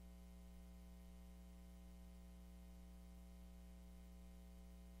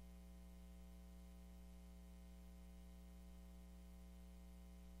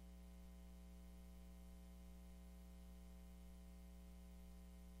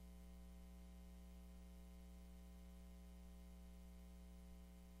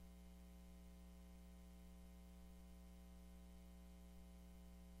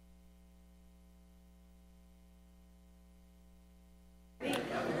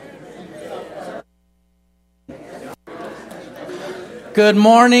Good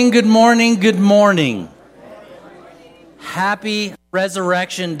morning, good morning, good morning. Happy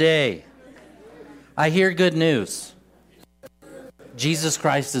Resurrection Day. I hear good news. Jesus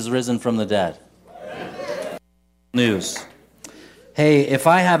Christ is risen from the dead. News. Hey, if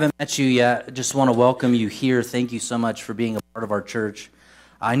I haven't met you yet, I just want to welcome you here. Thank you so much for being a part of our church.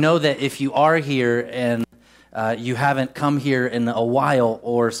 I know that if you are here and you haven't come here in a while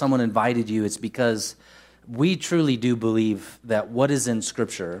or someone invited you, it's because we truly do believe that what is in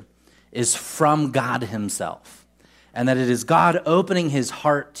Scripture is from God Himself, and that it is God opening His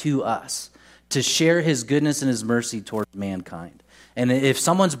heart to us to share His goodness and His mercy towards mankind. And if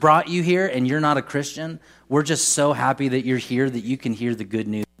someone's brought you here and you're not a Christian, we're just so happy that you're here, that you can hear the good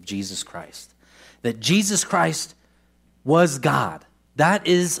news of Jesus Christ. That Jesus Christ was God. That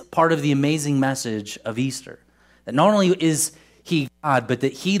is part of the amazing message of Easter. That not only is He God, but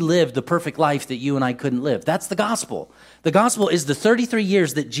that He lived the perfect life that you and I couldn't live. That's the gospel. The gospel is the 33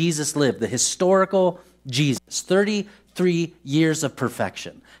 years that Jesus lived, the historical Jesus, 33 years of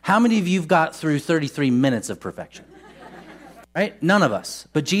perfection. How many of you have got through 33 minutes of perfection? Right? None of us.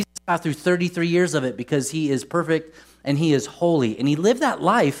 But Jesus got through 33 years of it because He is perfect and He is holy. And He lived that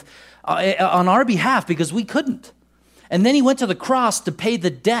life on our behalf because we couldn't. And then He went to the cross to pay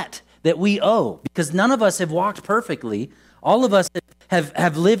the debt that we owe, because none of us have walked perfectly. All of us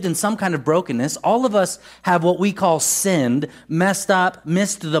have lived in some kind of brokenness. All of us have what we call sinned, messed up,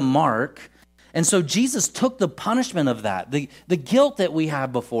 missed the mark. And so Jesus took the punishment of that, the guilt that we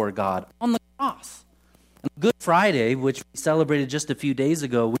have before God on the cross. On Good Friday, which we celebrated just a few days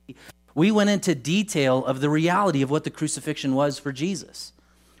ago, we went into detail of the reality of what the crucifixion was for Jesus.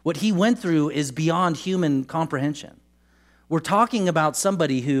 What He went through is beyond human comprehension. We're talking about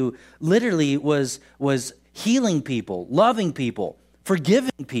somebody who literally was healing people, loving people,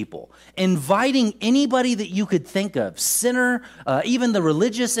 forgiving people, inviting anybody that you could think of, sinner, even the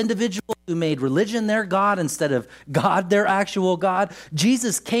religious individual who made religion their God instead of God their actual God.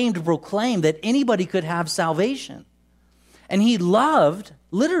 Jesus came to proclaim that anybody could have salvation. And He loved,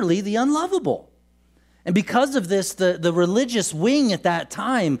 literally, the unlovable. And because of this, the religious wing at that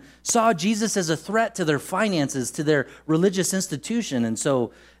time saw Jesus as a threat to their finances, to their religious institution. And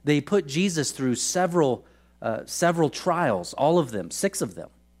so they put Jesus through several trials, all of them, 6 of them,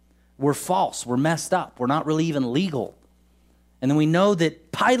 were false, were messed up, were not really even legal. And then we know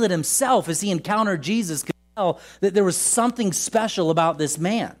that Pilate himself, as he encountered Jesus, could tell that there was something special about this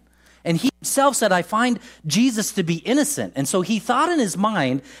man. And he himself said, I find Jesus to be innocent. And so he thought in his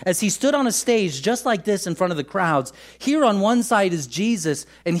mind, as he stood on a stage just like this in front of the crowds, here on one side is Jesus,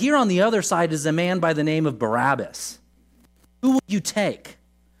 and here on the other side is a man by the name of Barabbas. Who will you take?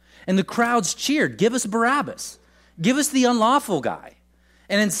 And the crowds cheered, give us Barabbas. Give us the unlawful guy.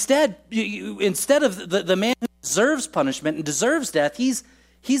 And instead of the man who deserves punishment and deserves death, he's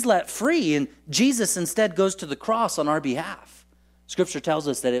let free. And Jesus instead goes to the cross on our behalf. Scripture tells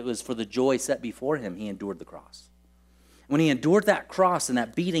us that it was for the joy set before Him, He endured the cross. When He endured that cross and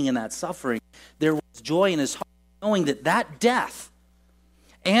that beating and that suffering, there was joy in His heart, knowing that that death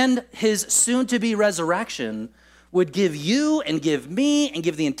and His soon-to-be resurrection would give you and give me and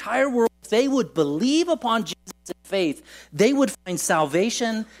give the entire world, if they would believe upon Jesus in faith, they would find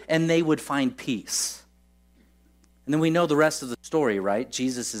salvation and they would find peace. And then we know the rest of the story, right?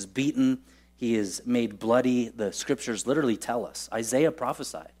 Jesus is beaten. He is made bloody. The Scriptures literally tell us. Isaiah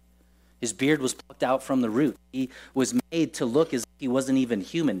prophesied. His beard was plucked out from the root. He was made to look as if He wasn't even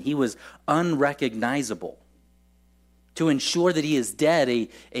human. He was unrecognizable. To ensure that He is dead,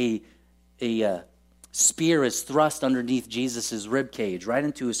 a spear is thrust underneath Jesus' rib cage, right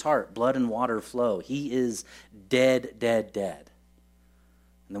into His heart. Blood and water flow. He is dead, dead, dead.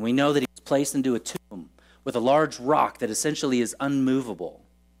 And then we know that He was placed into a tomb with a large rock that essentially is unmovable.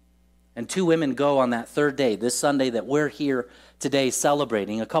 And 2 women go on that 3rd day, this Sunday that we're here today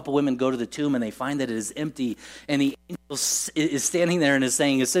celebrating. A couple women go to the tomb and they find that it is empty. And the angel is standing there and is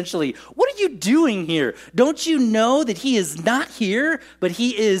saying essentially, what are you doing here? Don't you know that He is not here, but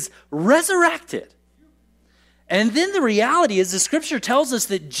He is resurrected? And then the reality is the Scripture tells us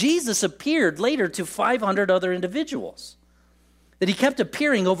that Jesus appeared later to 500 other individuals. That He kept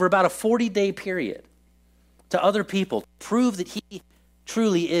appearing over about a 40-day period to other people to prove that He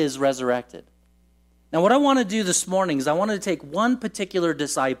truly is resurrected. Now, what I want to do this morning is I want to take one particular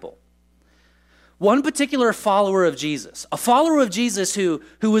disciple, one particular follower of Jesus, a follower of Jesus who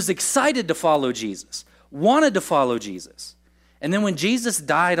was excited to follow Jesus, wanted to follow Jesus. And then when Jesus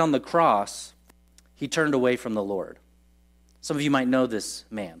died on the cross, he turned away from the Lord. Some of you might know this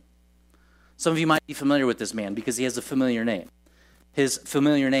man. Some of you might be familiar with this man because he has a familiar name. His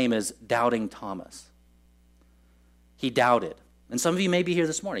familiar name is Doubting Thomas. He doubted. And some of you may be here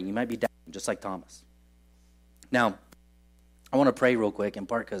this morning. You might be doubting, just like Thomas. Now, I want to pray real quick, in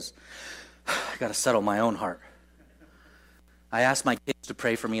part because I got to settle my own heart. I asked my kids to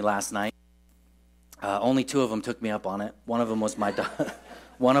pray for me last night. Only 2 of them took me up on it. One of them was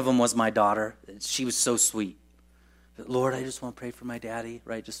my daughter. She was so sweet. Lord, I just want to pray for my daddy,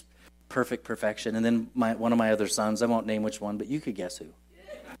 right? Just perfect perfection. And then one of my other sons, I won't name which one, but you could guess who.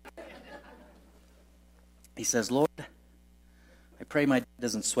 He says, Lord, I pray my dad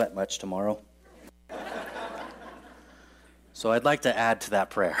doesn't sweat much tomorrow. So I'd like to add to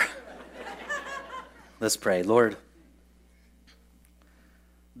that prayer. Let's pray. Lord,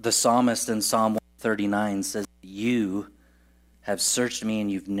 the psalmist in Psalm 139 says, you have searched me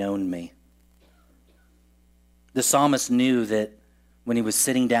and you've known me. The psalmist knew that when he was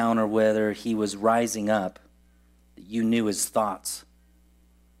sitting down or whether he was rising up, that you knew his thoughts.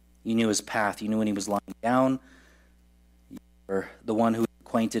 You knew his path. You knew when he was lying down. You were the one who was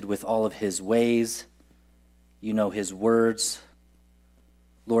acquainted with all of his ways. You know his words.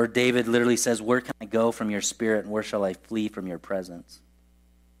 Lord, David literally says, where can I go from your spirit and where shall I flee from your presence?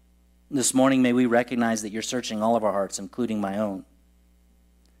 This morning, may we recognize that you're searching all of our hearts, including my own.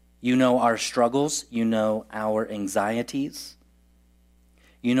 You know our struggles. You know our anxieties.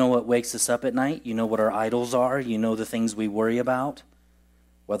 You know what wakes us up at night. You know what our idols are. You know the things we worry about,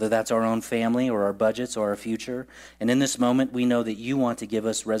 whether that's our own family or our budgets or our future. And in this moment, we know that you want to give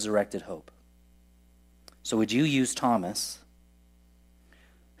us resurrected hope. So would you use Thomas,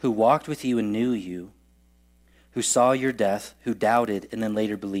 who walked with you and knew you, who saw your death, who doubted and then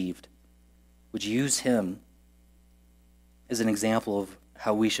later believed? Would you use him as an example of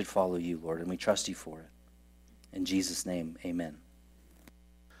how we should follow you, Lord, and we trust you for it. In Jesus' name, amen.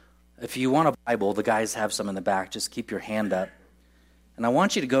 If you want a Bible, the guys have some in the back. Just keep your hand up. And I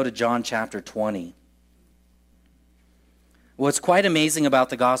want you to go to John chapter 20. What's quite amazing about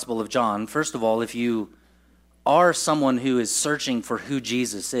the Gospel of John, first of all, if you are someone who is searching for who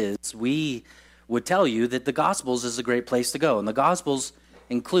Jesus is, we would tell you that the Gospels is a great place to go. And the Gospels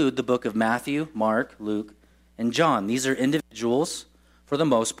include the book of Matthew, Mark, Luke, and John. These are individuals, for the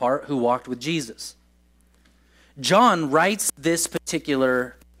most part, who walked with Jesus. John writes this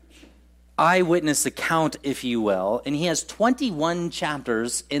particular eyewitness account, if you will, and he has 21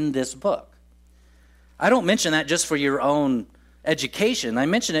 chapters in this book. I don't mention that just for your own education. I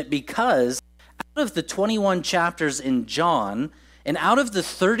mention it because out of the 21 chapters in John, and out of the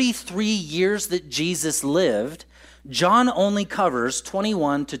 33 years that Jesus lived, John only covers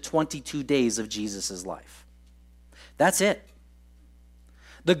 21 to 22 days of Jesus' life. That's it.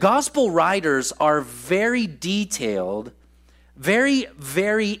 The gospel writers are very detailed, very,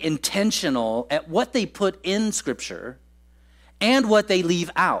 very intentional at what they put in Scripture and what they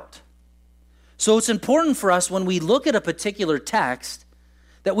leave out. So it's important for us when we look at a particular text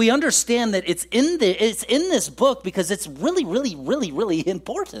that we understand that it's in this book because it's really, really, really, really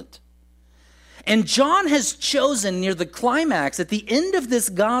important. And John has chosen near the climax, at the end of this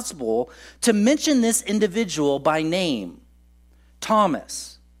gospel, to mention this individual by name,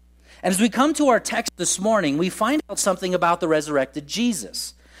 Thomas. And as we come to our text this morning, we find out something about the resurrected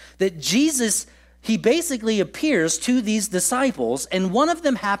Jesus. That Jesus, he basically appears to these disciples, and one of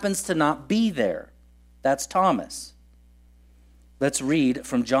them happens to not be there. That's Thomas. Let's read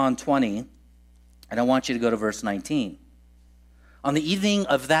from John 20, and I want you to go to verse 19. On the evening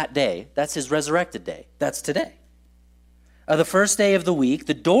of that day, that's his resurrected day, that's today, the first day of the week,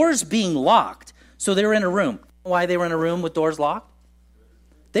 the doors being locked, so they were in a room. Why they were in a room with doors locked?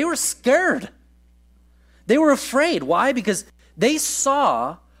 They were scared. They were afraid. Why? Because they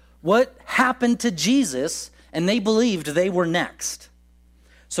saw what happened to Jesus, and they believed they were next.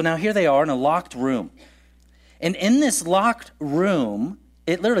 So now here they are in a locked room. And in this locked room,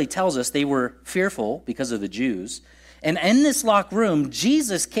 it literally tells us they were fearful because of the Jews. And in this locked room,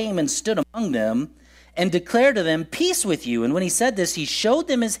 Jesus came and stood among them and declared to them, "Peace with you." And when he said this, he showed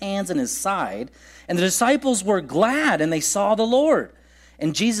them his hands and his side. And the disciples were glad, and they saw the Lord.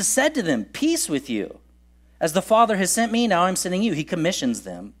 And Jesus said to them, "Peace with you. As the Father has sent me, now I'm sending you." He commissions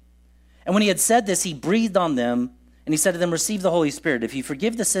them. And when he had said this, he breathed on them, and he said to them, "Receive the Holy Spirit. If you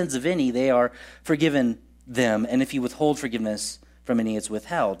forgive the sins of any, they are forgiven them. And if you withhold forgiveness from any, it's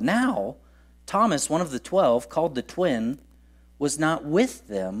withheld." Now, Thomas, one of the 12, called the twin, was not with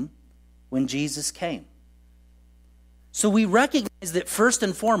them when Jesus came. So we recognize that first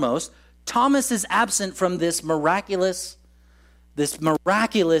and foremost, Thomas is absent from this miraculous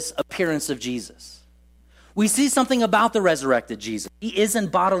appearance of Jesus. We see something about the resurrected Jesus. He is in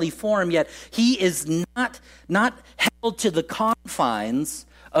bodily form, yet he is not held to the confines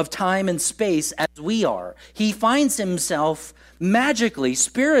of time and space as we are. He finds himself magically,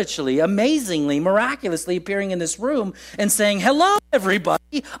 spiritually, amazingly, miraculously appearing in this room and saying, "Hello,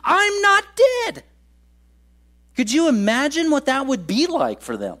 everybody, I'm not dead." Could you imagine what that would be like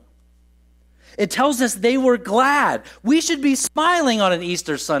for them? It tells us they were glad. We should be smiling on an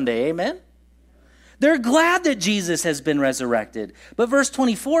Easter Sunday, amen? They're glad that Jesus has been resurrected. But verse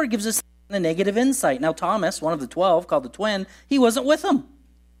 24 gives us a negative insight. Now Thomas, one of the 12, called the twin, he wasn't with them.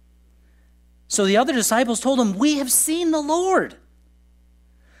 So the other disciples told him, "We have seen the Lord."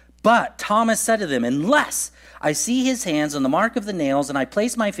 But Thomas said to them, "Unless I see his hands on the mark of the nails, and I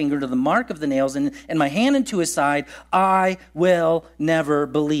place my finger to the mark of the nails, and my hand into his side, I will never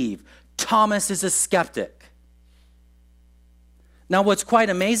believe." Thomas is a skeptic. Now what's quite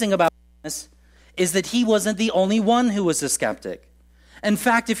amazing about Thomas is that he wasn't the only one who was a skeptic. In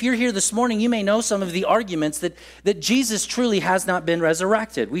fact, if you're here this morning, you may know some of the arguments that Jesus truly has not been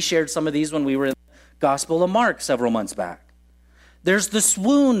resurrected. We shared some of these when we were in the Gospel of Mark several months back. There's the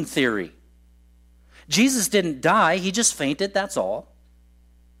swoon theory. Jesus didn't die, he just fainted, that's all.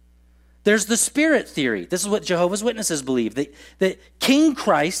 There's the spirit theory. This is what Jehovah's Witnesses believe. That King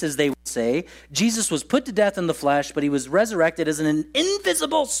Christ, as they would say, Jesus was put to death in the flesh, but he was resurrected as an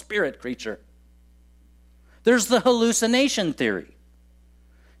invisible spirit creature. There's the hallucination theory.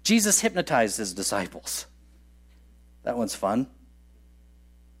 Jesus hypnotized his disciples. That one's fun.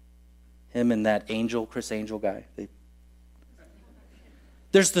 Him and that angel, Chris Angel guy.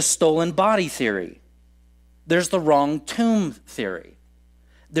 There's the stolen body theory. There's the wrong tomb theory.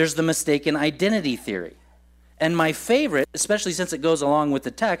 There's the mistaken identity theory. And my favorite, especially since it goes along with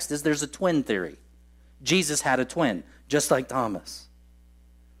the text, is there's a twin theory. Jesus had a twin, just like Thomas.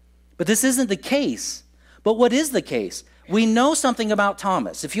 But this isn't the case. But what is the case? We know something about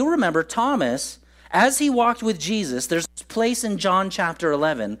Thomas. If you'll remember, Thomas, as he walked with Jesus, there's this place in John chapter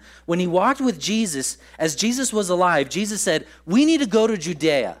 11, when he walked with Jesus, as Jesus was alive, Jesus said, "We need to go to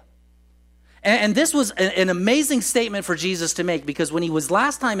Judea." And this was an amazing statement for Jesus to make, because when he was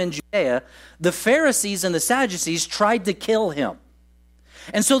last time in Judea, the Pharisees and the Sadducees tried to kill him.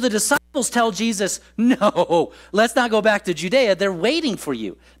 And so the disciples tell Jesus, "No, let's not go back to Judea. They're waiting for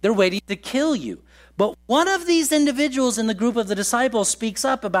you. They're waiting to kill you." But one of these individuals in the group of the disciples speaks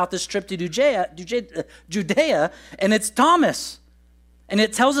up about this trip to Judea, and it's Thomas. And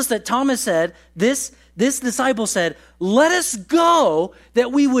it tells us that Thomas said, this disciple said, "Let us go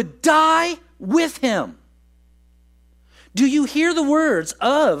that we would die with him." Do you hear the words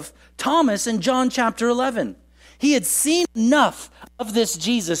of Thomas in John chapter 11? He had seen enough of this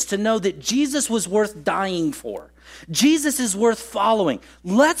Jesus to know that Jesus was worth dying for. Jesus is worth following.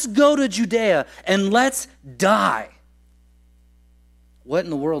 Let's go to Judea and let's die. What in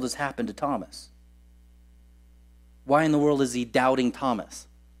the world has happened to Thomas? Why in the world is he doubting Thomas?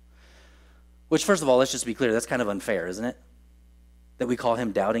 Which, first of all, let's just be clear, that's kind of unfair, isn't it? That we call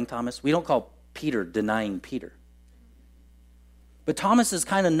him doubting Thomas. We don't call Peter denying Peter. But Thomas is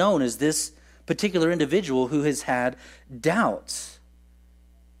kind of known as this particular individual who has had doubts.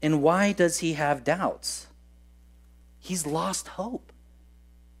 And why does he have doubts? He's lost hope.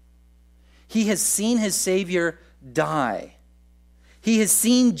 He has seen his Savior die. He has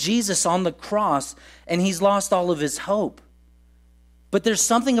seen Jesus on the cross, and he's lost all of his hope. But there's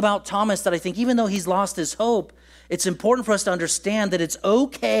something about Thomas that I think, even though he's lost his hope, it's important for us to understand that it's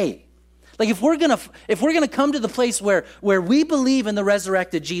okay. Like if we're gonna come to the place where we believe in the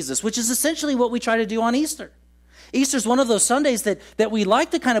resurrected Jesus, which is essentially what we try to do on Easter. Easter's one of those Sundays that we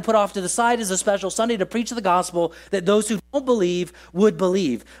like to kind of put off to the side as a special Sunday to preach the gospel that those who don't believe would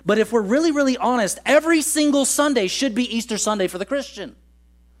believe. But if we're really, really honest, every single Sunday should be Easter Sunday for the Christian.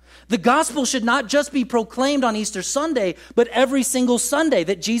 The gospel should not just be proclaimed on Easter Sunday, but every single Sunday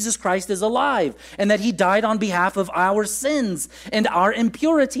that Jesus Christ is alive and that he died on behalf of our sins and our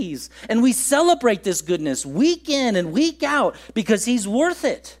impurities. And we celebrate this goodness week in and week out because he's worth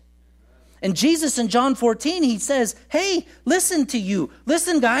it. And Jesus in John 14, he says, "Hey, listen to you.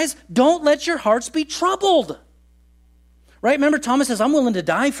 Listen, guys, don't let your hearts be troubled." Right? Remember, Thomas says, "I'm willing to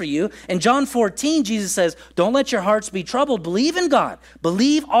die for you." In John 14, Jesus says, "Don't let your hearts be troubled. Believe in God.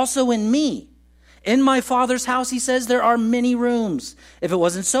 Believe also in me. In my Father's house," he says, "there are many rooms. If it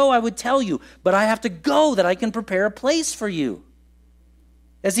wasn't so, I would tell you. But I have to go that I can prepare a place for you."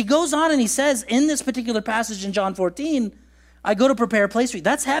 As he goes on and he says, in this particular passage in John 14, "I go to prepare a place for you."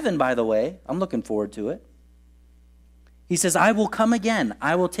 That's heaven, by the way. I'm looking forward to it. He says, "I will come again.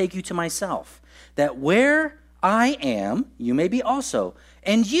 I will take you to myself, that where I am, you may be also.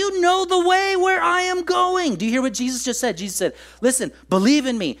 And you know the way where I am going. Do you hear what Jesus just said? Jesus said, listen, believe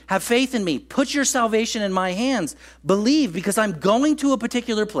in me, have faith in me, put your salvation in my hands. Believe, because I'm going to a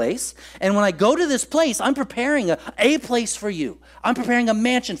particular place. And when I go to this place, I'm preparing a place for you. I'm preparing a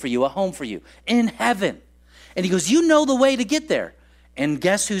mansion for you, a home for you in heaven. And he goes, you know the way to get there. And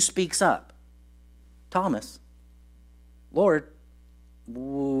guess who speaks up? Thomas. Lord,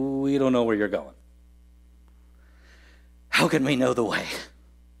 we don't know where you're going. How can we know the way?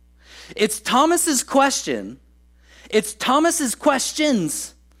 It's Thomas's question. It's Thomas's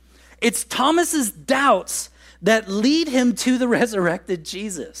questions. It's Thomas's doubts that lead him to the resurrected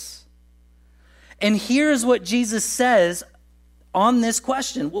Jesus. And here's what Jesus says on this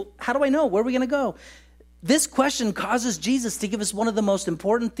question. Well, how do I know? Where are we going to go? This question causes Jesus to give us one of the most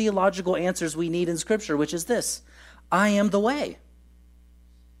important theological answers we need in Scripture, which is this: I am the way.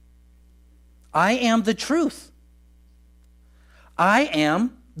 I am the truth. I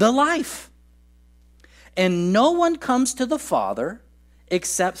am the life. And no one comes to the Father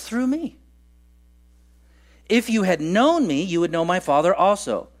except through me. If you had known me, you would know my Father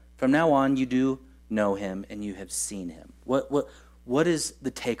also. From now on, you do know him and you have seen him. What is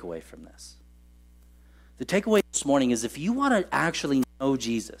the takeaway from this? The takeaway this morning is if you want to actually know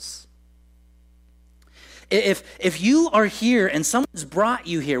Jesus, if you are here and someone's brought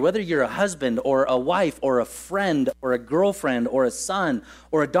you here, whether you're a husband or a wife or a friend or a girlfriend or a son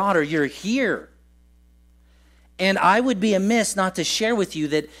or a daughter, you're here. And I would be amiss not to share with you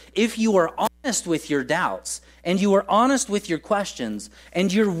that if you are honest with your doubts and you are honest with your questions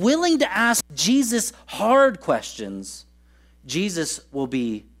and you're willing to ask Jesus hard questions, Jesus will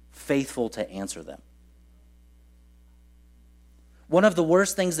be faithful to answer them. One of the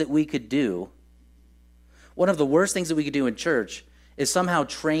worst things that we could do in church is somehow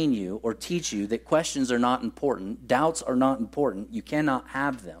train you or teach you that questions are not important, doubts are not important, you cannot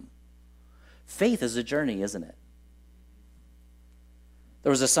have them. Faith is a journey, isn't it? There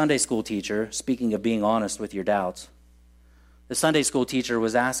was a Sunday school teacher, speaking of being honest with your doubts. The Sunday school teacher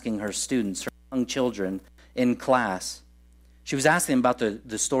was asking her students, her young children in class, she was asking them about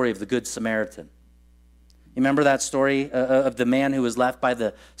the story of the Good Samaritan. You remember that story of the man who was left by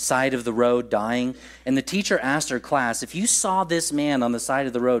the side of the road dying? And the teacher asked her class, if you saw this man on the side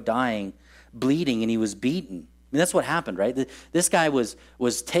of the road dying, bleeding, and he was beaten. I mean, that's what happened, right? This guy was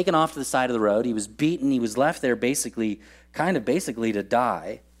taken off to the side of the road. He was beaten. He was left there basically to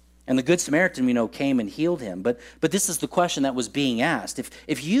die. And the Good Samaritan, came and healed him. But this is the question that was being asked.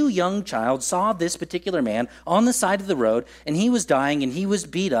 If you, young child, saw this particular man on the side of the road, and he was dying and he was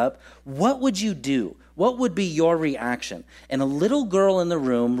beat up, what would you do? What would be your reaction? And a little girl in the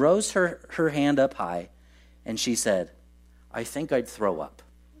room rose her hand up high, and she said, I think I'd throw up.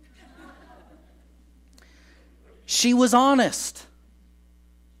 She was honest.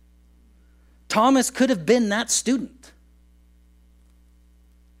 Thomas could have been that student.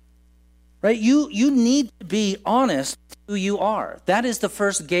 Right? You need to be honest with who you are. That is the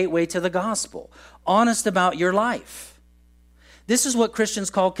first gateway to the gospel. Honest about your life. This is what Christians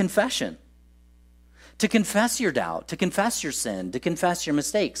call confession. To confess your doubt, to confess your sin, to confess your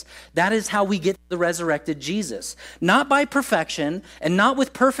mistakes. That is how we get to the resurrected Jesus. Not by perfection and not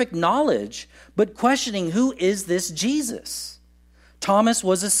with perfect knowledge, but questioning, who is this Jesus? Thomas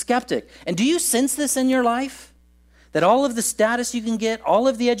was a skeptic. And do you sense this in your life? That all of the status you can get, all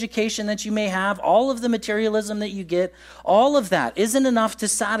of the education that you may have, all of the materialism that you get, all of that isn't enough to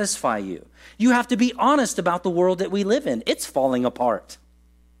satisfy you. You have to be honest about the world that we live in. It's falling apart.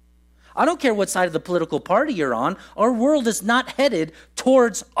 I don't care what side of the political party you're on. Our world is not headed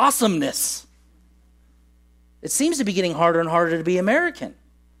towards awesomeness. It seems to be getting harder and harder to be American,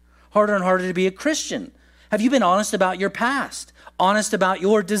 harder and harder to be a Christian. Have you been honest about your past? Honest about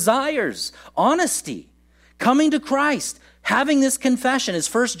your desires? Honesty. Coming to Christ. Having this confession,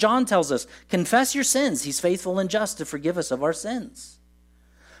 as 1 John tells us, confess your sins. He's faithful and just to forgive us of our sins.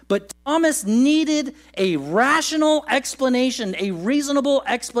 But Thomas needed a rational explanation, a reasonable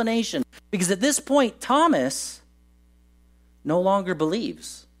explanation, because at this point, Thomas no longer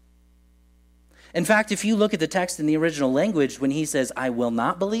believes. In fact, if you look at the text in the original language, when he says, I will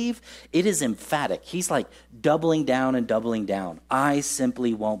not believe, it is emphatic. He's like doubling down and doubling down. I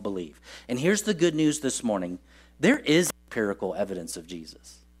simply won't believe. And here's the good news this morning. There is empirical evidence of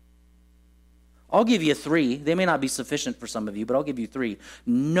Jesus. I'll give you 3. They may not be sufficient for some of you, but I'll give you 3.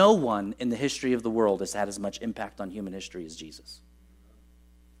 No one in the history of the world has had as much impact on human history as Jesus.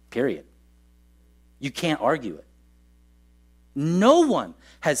 Period. You can't argue it. No one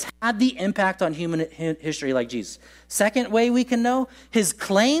has had the impact on human history like Jesus. Second way we can know, his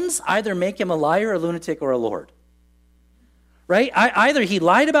claims either make him a liar, a lunatic, or a lord. Right? Either he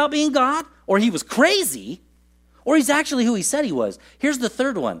lied about being God, or he was crazy, or he's actually who he said he was. Here's the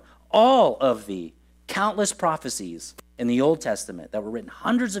third one. All of the countless prophecies in the Old Testament that were written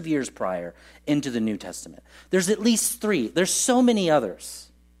hundreds of years prior into the New Testament. There's at least 3. There's so many others.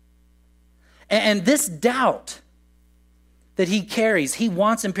 And this doubt that he carries, he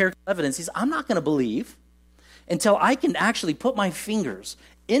wants empirical evidence. He's, I'm not going to believe until I can actually put my fingers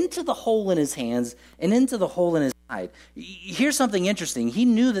into the hole in his hands and into the hole in his side. Here's something interesting. He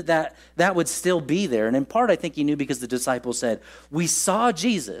knew that would still be there. And in part, I think he knew because the disciples said, we saw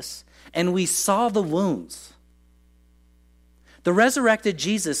Jesus and we saw the wounds. The resurrected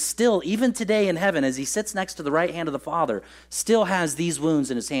Jesus still, even today in heaven, as he sits next to the right hand of the Father, still has these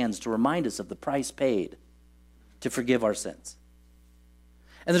wounds in his hands to remind us of the price paid to forgive our sins.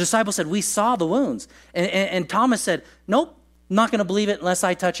 And the disciples said, we saw the wounds. And Thomas said, nope, I'm not going to believe it unless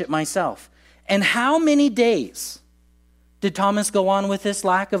I touch it myself. And how many days did Thomas go on with this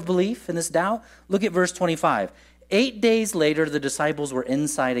lack of belief and this doubt? Look at verse 25. 8 days later, the disciples were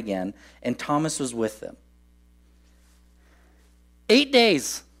inside again, and Thomas was with them. 8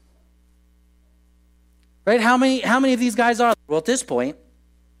 days. Right? How many of these guys are there? Well, at this point,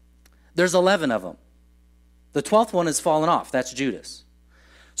 there's 11 of them. The 12th one has fallen off. That's Judas.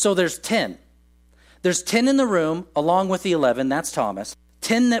 So there's 10. There's 10 in the room, along with the 11. That's Thomas.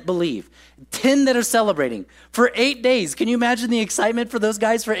 10 that believe. 10 that are celebrating. For 8 days. Can you imagine the excitement for those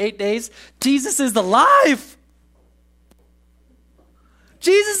guys for 8 days? Jesus is alive.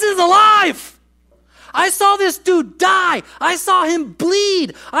 Jesus is alive. I saw this dude die. I saw him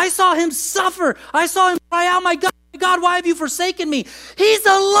bleed. I saw him suffer. I saw him cry out, my God, why have you forsaken me? He's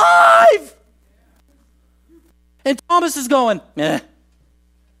alive. And Thomas is going, eh.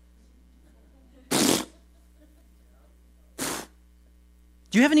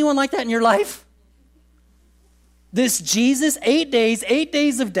 Do you have anyone like that in your life? This Jesus, 8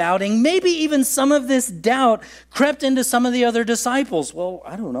 days of doubting, maybe even some of this doubt crept into some of the other disciples. Well,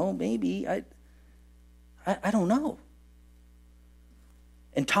 I don't know, maybe. I don't know.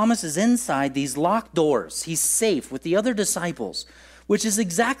 And Thomas is inside these locked doors. He's safe with the other disciples, which is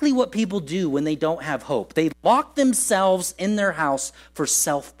exactly what people do when they don't have hope. They lock themselves in their house for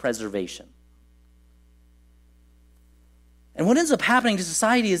self-preservation. And what ends up happening to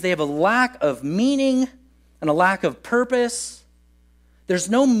society is they have a lack of meaning and a lack of purpose. There's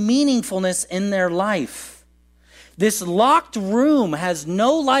no meaningfulness in their life. This locked room has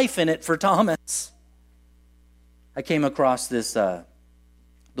no life in it for Thomas. I came across this, the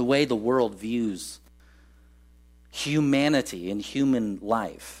way the world views humanity and human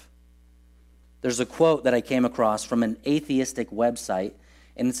life. There's a quote that I came across from an atheistic website,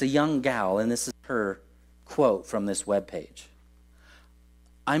 and it's a young gal, and this is her quote from this webpage.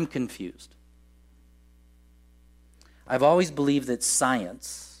 I'm confused. I've always believed that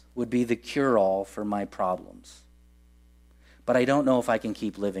science would be the cure-all for my problems, but I don't know if I can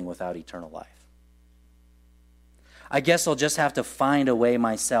keep living without eternal life. I guess I'll just have to find a way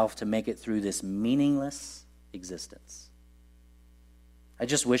myself to make it through this meaningless existence. I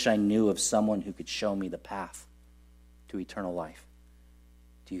just wish I knew of someone who could show me the path to eternal life.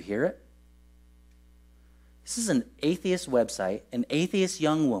 Do you hear it? This is an atheist website, an atheist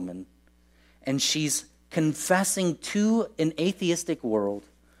young woman, and she's confessing to an atheistic world,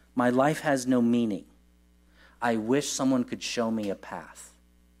 my life has no meaning. I wish someone could show me a path.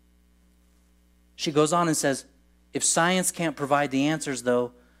 She goes on and says, if science can't provide the answers,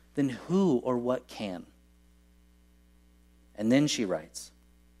 though, then who or what can? And then she writes,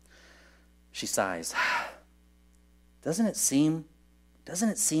 she sighs, doesn't it seem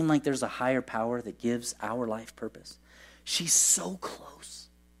like there's a higher power that gives our life purpose? She's so close.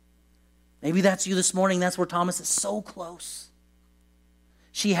 Maybe that's you this morning. That's where Thomas is, so close.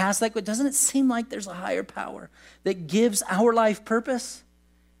 She has doesn't it seem like there's a higher power that gives our life purpose?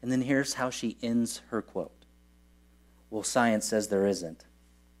 And then here's how she ends her quote. Well, science says there isn't,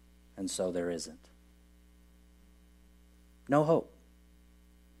 and so there isn't. No hope.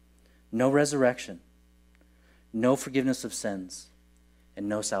 No resurrection. No forgiveness of sins. And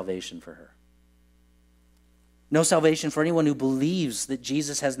no salvation for her. No salvation for anyone who believes that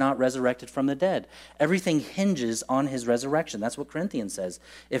Jesus has not resurrected from the dead. Everything hinges on his resurrection. That's what Corinthians says.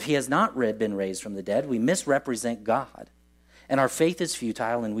 If he has not been raised from the dead, we misrepresent God. And our faith is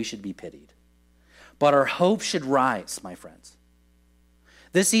futile and we should be pitied. But our hope should rise, my friends.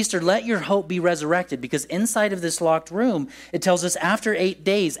 This Easter, let your hope be resurrected, because inside of this locked room, it tells us after 8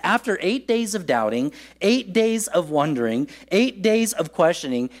 days of doubting, 8 days of wondering, 8 days of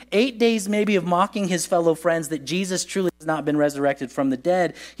questioning, 8 days maybe of mocking his fellow friends that Jesus truly has not been resurrected from the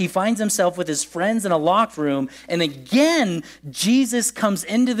dead, he finds himself with his friends in a locked room, and again, Jesus comes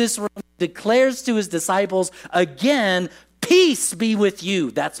into this room, declares to his disciples, again, peace be with you.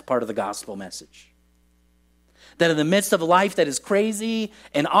 That's part of the gospel message. That in the midst of a life that is crazy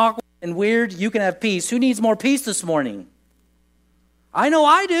and awkward and weird, you can have peace. Who needs more peace this morning? I know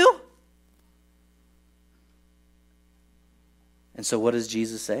I do. And so what does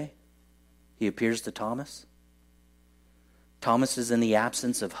Jesus say? He appears to Thomas. Thomas is in the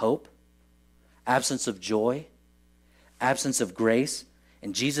absence of hope, absence of joy, absence of grace.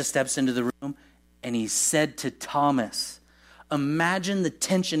 And Jesus steps into the room and he said to Thomas, imagine the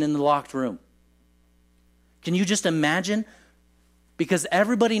tension in the locked room. Can you just imagine? Because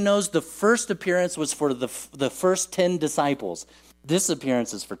everybody knows the first appearance was for the first 10 disciples. This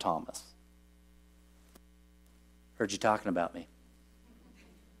appearance is for Thomas. Heard you talking about me.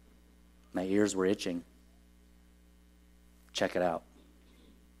 My ears were itching. Check it out.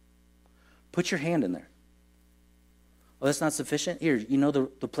 Put your hand in there. Oh, that's not sufficient? Here, you know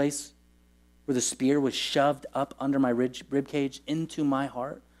the place where the spear was shoved up under my rib cage into my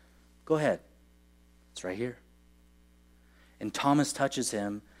heart? Go ahead. It's right here. And Thomas touches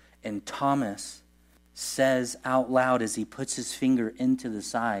him, and Thomas says out loud as he puts his finger into the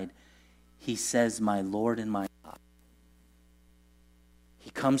side, he says, my Lord and my God. He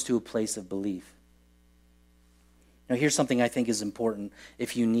comes to a place of belief. Now, here's something I think is important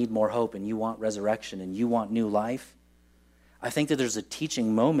if you need more hope and you want resurrection and you want new life. I think that there's a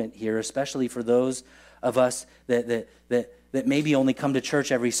teaching moment here, especially for those of us that maybe only come to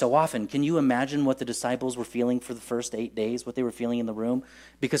church every so often. Can you imagine what the disciples were feeling for the first 8 days, what they were feeling in the room?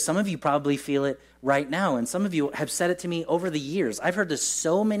 Because some of you probably feel it right now, and some of you have said it to me over the years. I've heard this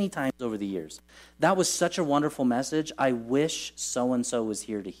so many times over the years. That was such a wonderful message. I wish so-and-so was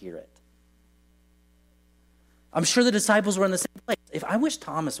here to hear it. I'm sure the disciples were in the same place. I wish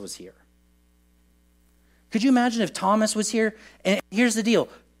Thomas was here. Could you imagine if Thomas was here? And here's the deal.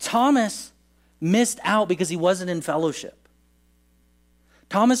 Thomas missed out because he wasn't in fellowship.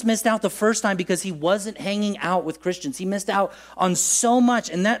 Thomas missed out the first time because he wasn't hanging out with Christians. He missed out on so much.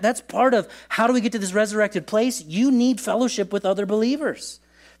 And that's part of how do we get to this resurrected place? You need fellowship with other believers.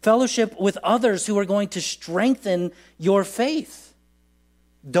 Fellowship with others who are going to strengthen your faith.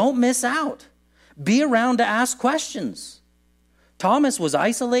 Don't miss out. Be around to ask questions. Thomas was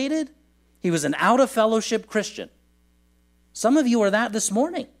isolated. He was an out-of-fellowship Christian. Some of you are that this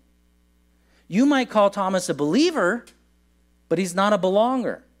morning. You might call Thomas a believer, but he's not a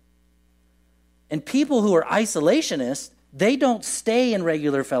belonger. And people who are isolationists, they don't stay in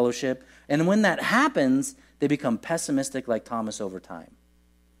regular fellowship. And when that happens, they become pessimistic like Thomas over time.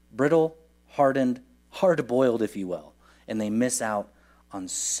 Brittle, hardened, hard-boiled, if you will. And they miss out on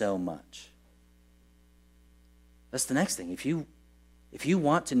so much. That's the next thing. If you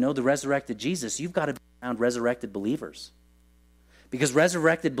want to know the resurrected Jesus, you've got to be around resurrected believers. Because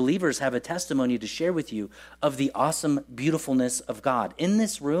resurrected believers have a testimony to share with you of the awesome beautifulness of God. In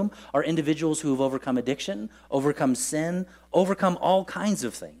this room are individuals who have overcome addiction, overcome sin, overcome all kinds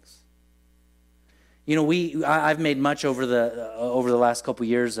of things. You know, I've made much over the last couple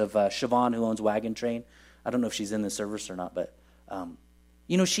years of Siobhan, who owns Wagon Train. I don't know if she's in the service or not, but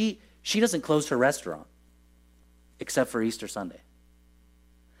you know, she doesn't close her restaurant except for Easter Sunday.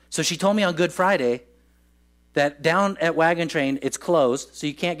 So she told me on Good Friday that down at Wagon Train, it's closed, so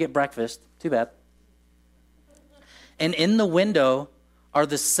you can't get breakfast. Too bad. And in the window are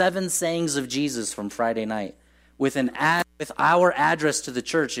the 7 sayings of Jesus from Friday night with with our address to the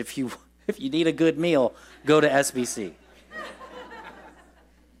church. If you need a good meal, go to SBC.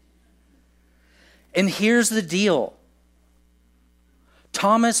 And here's the deal.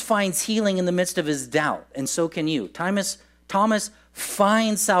 Thomas finds healing in the midst of his doubt, and so can you. Thomas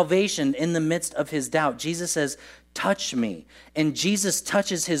finds salvation in the midst of his doubt. Jesus says, touch me. And Jesus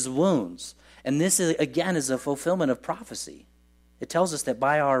touches his wounds. And this, again, is a fulfillment of prophecy. It tells us that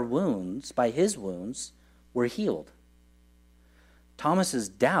by our wounds, by his wounds, we're healed. Thomas's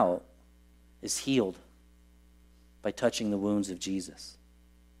doubt is healed by touching the wounds of Jesus.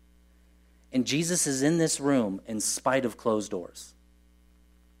 And Jesus is in this room in spite of closed doors.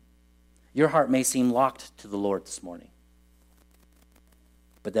 Your heart may seem locked to the Lord this morning,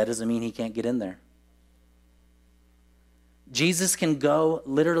 but that doesn't mean he can't get in there. Jesus can go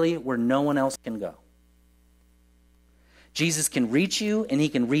literally where no one else can go. Jesus can reach you, and he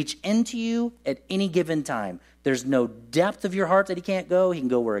can reach into you at any given time. There's no depth of your heart that he can't go. He can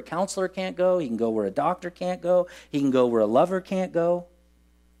go where a counselor can't go. He can go where a doctor can't go. He can go where a lover can't go.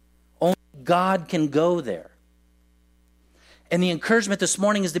 Only God can go there. And the encouragement this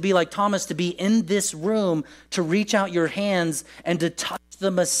morning is to be like Thomas, to be in this room, to reach out your hands and to touch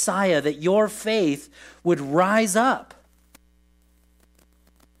the Messiah, that your faith would rise up.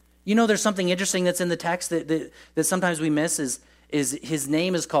 You know, there's something interesting that's in the text that sometimes we miss is his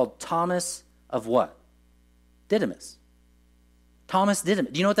name is called Thomas of what? Didymus. Thomas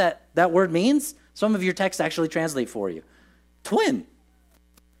Didymus. Do you know what that word means? Some of your texts actually translate for you. Twin.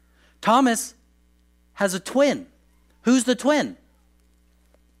 Thomas has a twin. Who's the twin?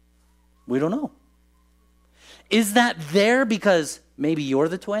 We don't know. Is that there because maybe you're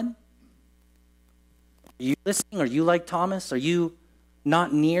the twin? Are you listening? Are you like Thomas? Are you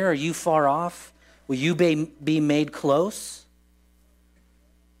not near? Are you far off? Will you be made close?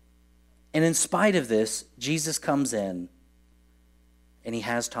 And in spite of this, Jesus comes in and he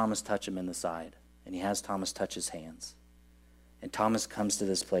has Thomas touch him in the side. And he has Thomas touch his hands. And Thomas comes to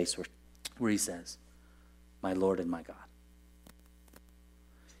this place where he says, my Lord and my God.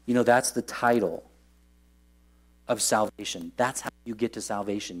 You know, that's the title of salvation. That's how you get to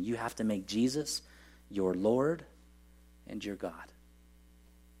salvation. You have to make Jesus your Lord and your God.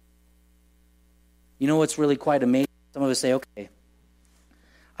 You know what's really quite amazing? Some of us say, okay,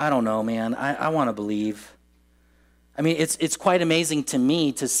 I don't know, man. I want to believe. I mean, it's quite amazing to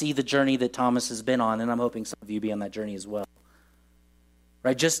me to see the journey that Thomas has been on, and I'm hoping some of you be on that journey as well.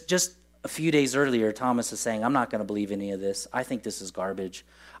 Right? Just a few days earlier, Thomas is saying, I'm not going to believe any of this. I think this is garbage.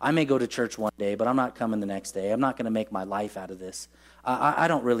 I may go to church one day, but I'm not coming the next day. I'm not going to make my life out of this. I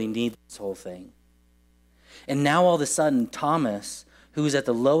don't really need this whole thing. And now all of a sudden, Thomas, who was at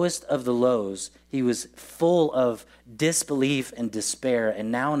the lowest of the lows, he was full of disbelief and despair.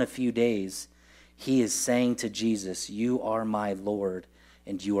 And now in a few days, he is saying to Jesus, you are my Lord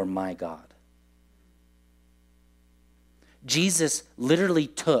and you are my God. Jesus literally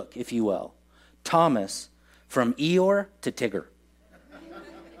took, if you will, Thomas from Eeyore to Tigger.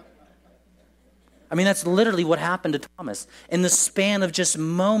 I mean, that's literally what happened to Thomas in the span of just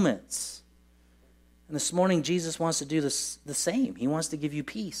moments. And this morning, Jesus wants to do the same. He wants to give you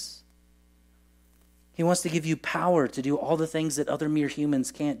peace. He wants to give you power to do all the things that other mere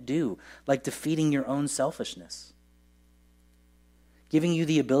humans can't do, like defeating your own selfishness. Giving you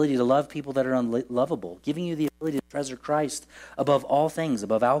the ability to love people that are unlovable. Giving you the ability to treasure Christ above all things,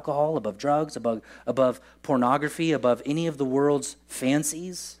 above alcohol, above drugs, above pornography, above any of the world's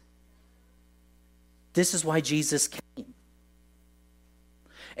fancies. This is why Jesus came.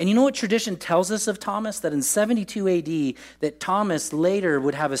 And you know what tradition tells us of Thomas? That in 72 AD, that Thomas later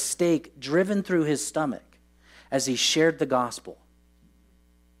would have a stake driven through his stomach as he shared the gospel.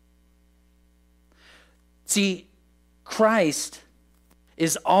 See, Christ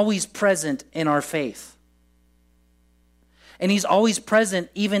is always present in our faith. And he's always present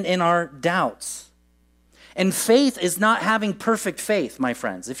even in our doubts. And faith is not having perfect faith, my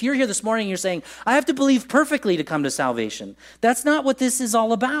friends. If you're here this morning and you're saying, I have to believe perfectly to come to salvation, that's not what this is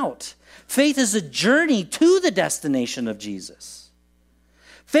all about. Faith is a journey to the destination of Jesus.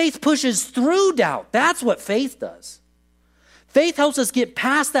 Faith pushes through doubt. That's what faith does. Faith helps us get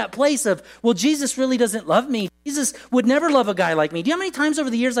past that place of, well, Jesus really doesn't love me. Jesus would never love a guy like me. Do you know how many times over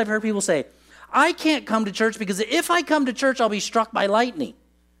the years I've heard people say, I can't come to church because if I come to church, I'll be struck by lightning.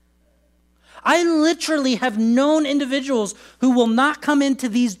 I literally have known individuals who will not come into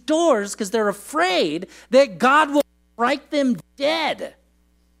these doors because they're afraid that God will strike them dead.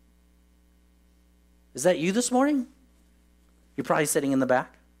 Is that you this morning? You're probably sitting in the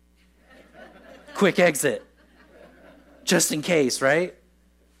back. Quick exit. Just in case, right?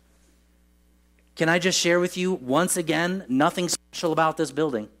 Can I just share with you once again, nothing special about this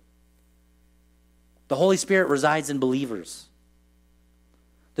building. The Holy Spirit resides in believers.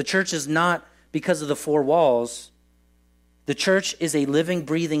 The church is not because of the four walls. The church is a living,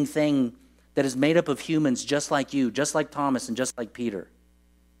 breathing thing that is made up of humans just like you, just like Thomas and just like Peter.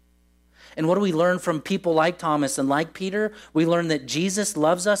 And what do we learn from people like Thomas and like Peter? We learn that Jesus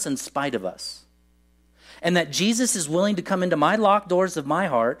loves us in spite of us. And that Jesus is willing to come into my locked doors of my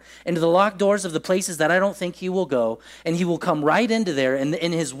heart, into the locked doors of the places that I don't think he will go, and he will come right into there, and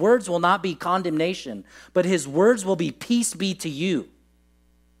his words will not be condemnation, but his words will be peace be to you.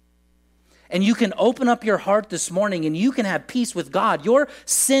 And you can open up your heart this morning and you can have peace with God. Your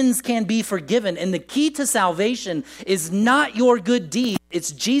sins can be forgiven. And the key to salvation is not your good deeds,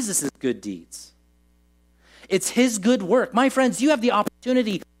 it's Jesus' good deeds. It's his good work. My friends, you have the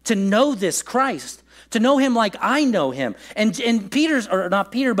opportunity to to know this Christ, to know him like I know him. And Peter's, or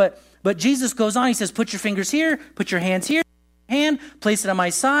not Peter, but Jesus goes on, he says, put your fingers here, put your hands here, hand, place it on my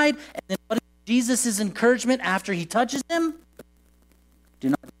side. And then what is Jesus' encouragement after he touches him? Do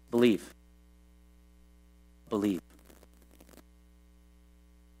not believe. Believe.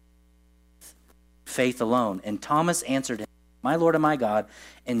 Faith alone. And Thomas answered him, my Lord and my God.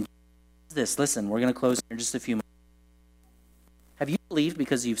 And this, listen, we're going to close here in just a few moments. Have you believed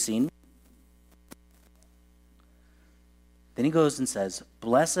because you've seen me? Then he goes and says,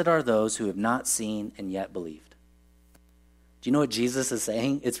 blessed are those who have not seen and yet believed. Do you know what Jesus is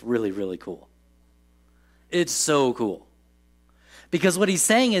saying? It's really, really cool. It's so cool. Because what he's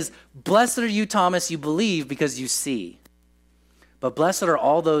saying is, blessed are you, Thomas, you believe because you see. But blessed are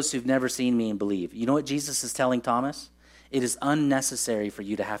all those who've never seen me and believe. You know what Jesus is telling Thomas? It is unnecessary for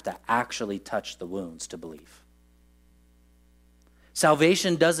you to have to actually touch the wounds to believe.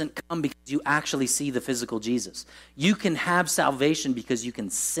 Salvation doesn't come because you actually see the physical Jesus. You can have salvation because you can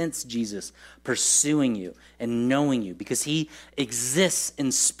sense Jesus pursuing you and knowing you, because he exists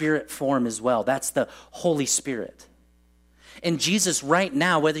in spirit form as well. That's the Holy Spirit. And Jesus right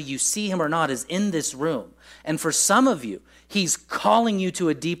now, whether you see him or not, is in this room. And for some of you, he's calling you to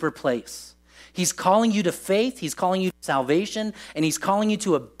a deeper place. He's calling you to faith, he's calling you to salvation, and he's calling you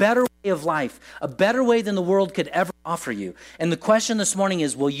to a better way of life, a better way than the world could ever offer you. And the question this morning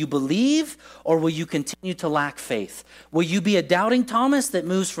is, will you believe or will you continue to lack faith? Will you be a doubting Thomas that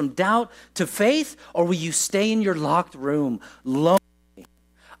moves from doubt to faith, or will you stay in your locked room, lonely,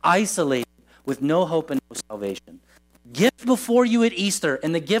 isolated, with no hope and no salvation? Gift before you at Easter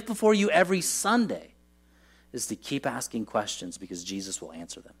and the gift before you every Sunday is to keep asking questions, because Jesus will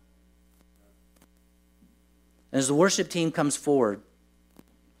answer them. And as the worship team comes forward,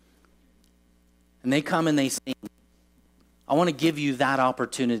 and they come and they sing, I want to give you that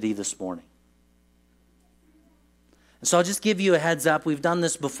opportunity this morning. And so I'll just give you a heads up. We've done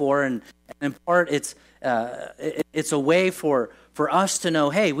this before, and in part it's a way for us to know,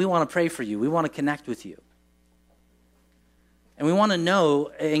 hey, we want to pray for you. We want to connect with you. And we want to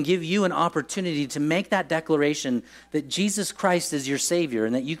know and give you an opportunity to make that declaration that Jesus Christ is your Savior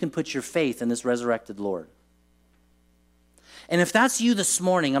and that you can put your faith in this resurrected Lord. And if that's you this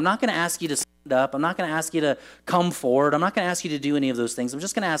morning, I'm not going to ask you to stand up. I'm not going to ask you to come forward. I'm not going to ask you to do any of those things. I'm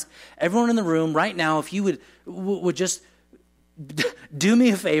just going to ask everyone in the room right now if you would just do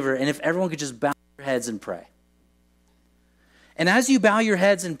me a favor, and if everyone could just bow their heads and pray. And as you bow your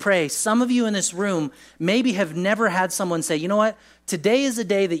heads and pray, some of you in this room maybe have never had someone say, you know what, today is a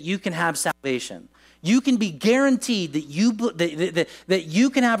day that you can have salvation. You can be guaranteed that you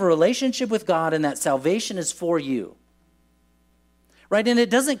can have a relationship with God and that salvation is for you. Right? And it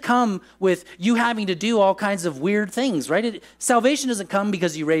doesn't come with you having to do all kinds of weird things, right? Salvation doesn't come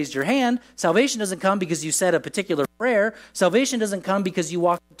because you raised your hand. Salvation doesn't come because you said a particular prayer. Salvation doesn't come because you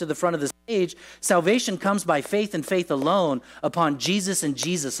walked up to the front of the stage. Salvation comes by faith and faith alone upon Jesus and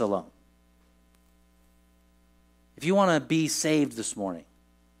Jesus alone. If you want to be saved this morning,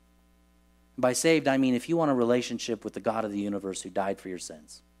 by saved I mean if you want a relationship with the God of the universe who died for your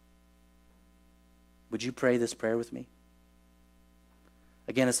sins, would you pray this prayer with me?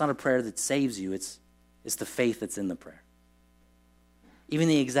 Again, it's not a prayer that saves you. It's the faith that's in the prayer. Even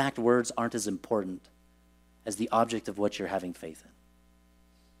the exact words aren't as important as the object of what you're having faith in.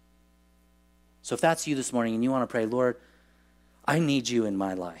 So if that's you this morning and you want to pray, Lord, I need you in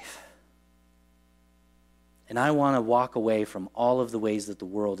my life. And I want to walk away from all of the ways that the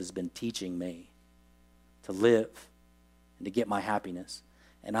world has been teaching me to live and to get my happiness.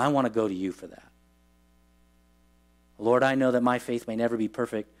 And I want to go to you for that. Lord, I know that my faith may never be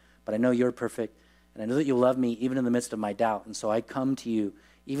perfect, but I know you're perfect, and I know that you'll love me even in the midst of my doubt. And so I come to you,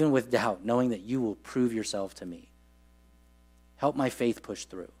 even with doubt, knowing that you will prove yourself to me. Help my faith push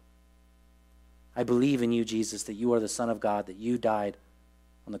through. I believe in you, Jesus, that you are the Son of God, that you died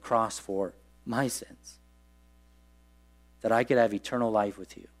on the cross for my sins, that I could have eternal life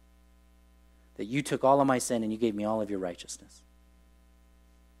with you, that you took all of my sin and you gave me all of your righteousness.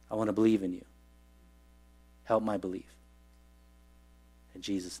 I want to believe in you. Help my belief. In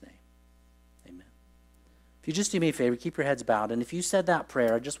Jesus' name, amen. If you just do me a favor, keep your heads bowed. And if you said that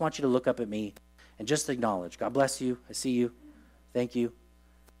prayer, I just want you to look up at me and just acknowledge. God bless you. I see you. Thank you.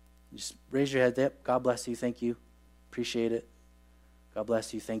 Just raise your head. Yep. God bless you. Thank you. Appreciate it. God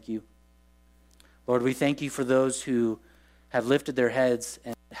bless you. Thank you. Lord, we thank you for those who have lifted their heads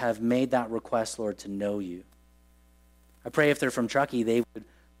and have made that request, Lord, to know you. I pray if they're from Truckee, they would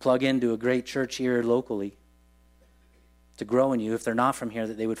plug into a great church here locally to grow in you. If they're not from here,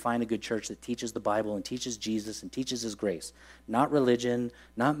 that they would find a good church that teaches the Bible and teaches Jesus and teaches his grace. Not religion,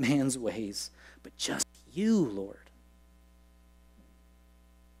 not man's ways, but just you, Lord.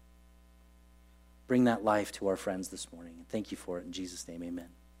 Bring that life to our friends this morning. And thank you for it. In Jesus' name, amen.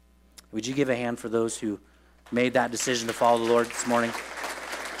 Would you give a hand for those who made that decision to follow the Lord this morning?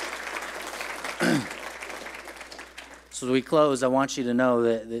 So as we close, I want you to know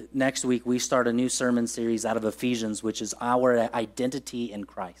that next week we start a new sermon series out of Ephesians, which is our identity in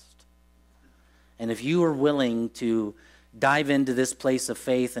Christ. And if you are willing to dive into this place of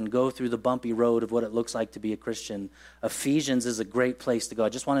faith and go through the bumpy road of what it looks like to be a Christian, Ephesians is a great place to go. I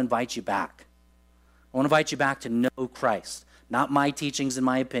just want to invite you back. I want to invite you back to know Christ. Not my teachings and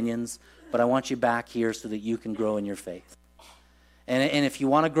my opinions, but I want you back here so that you can grow in your faith. And if you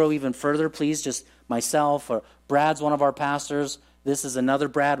want to grow even further, please just myself or Brad's one of our pastors. This is another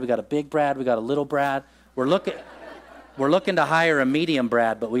Brad. We got a big Brad. We got a little Brad. We're looking to hire a medium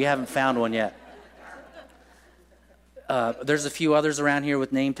Brad, but we haven't found one yet. There's a few others around here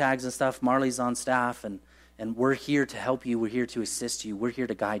with name tags and stuff. Marley's on staff, and we're here to help you. We're here to assist you. We're here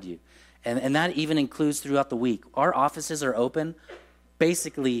to guide you. And that even includes throughout the week. Our offices are open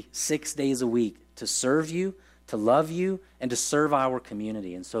basically 6 days a week to serve you, to love you, and to serve our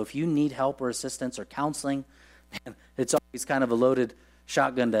community. And so if you need help or assistance or counseling, man, it's always kind of a loaded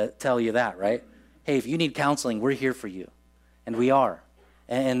shotgun to tell you that, right? Hey, if you need counseling, we're here for you. And we are.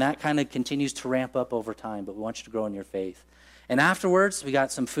 And that kind of continues to ramp up over time, but we want you to grow in your faith. And afterwards, we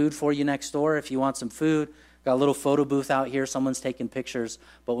got some food for you next door. If you want some food, got a little photo booth out here. Someone's taking pictures,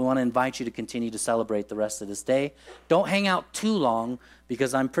 but we want to invite you to continue to celebrate the rest of this day. Don't hang out too long,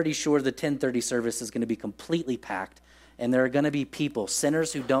 because I'm pretty sure the 10:30 service is going to be completely packed, and there are going to be people,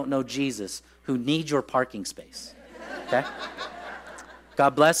 sinners who don't know Jesus, who need your parking space. Okay?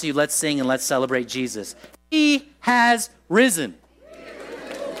 God bless you. Let's sing and let's celebrate Jesus. He has risen.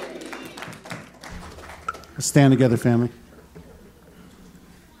 Let's stand together, family.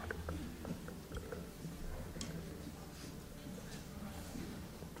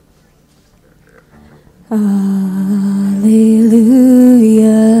 Hallelujah.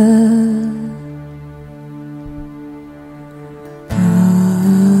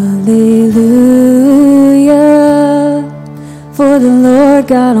 Hallelujah. For the Lord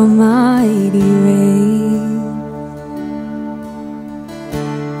God Almighty reigns.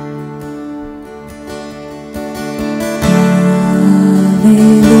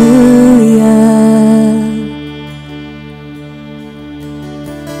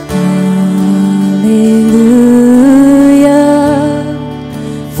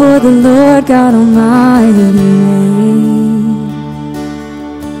 The Lord God Almighty reigns.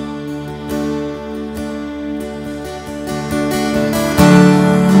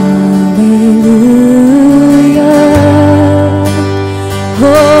 Hallelujah.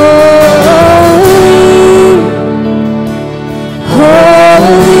 Holy,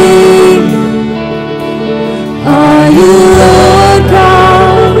 holy are you, Lord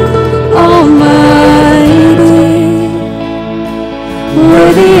God Almighty.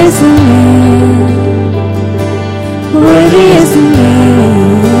 Worthy is the Lamb, worthy is the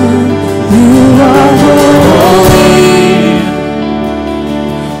Lamb. You are holy,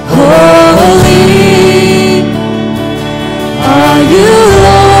 holy are you,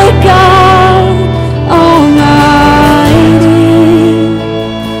 Lord God Almighty.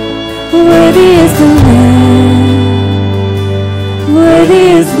 Worthy is the Lamb, worthy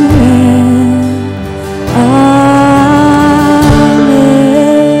is the Lamb.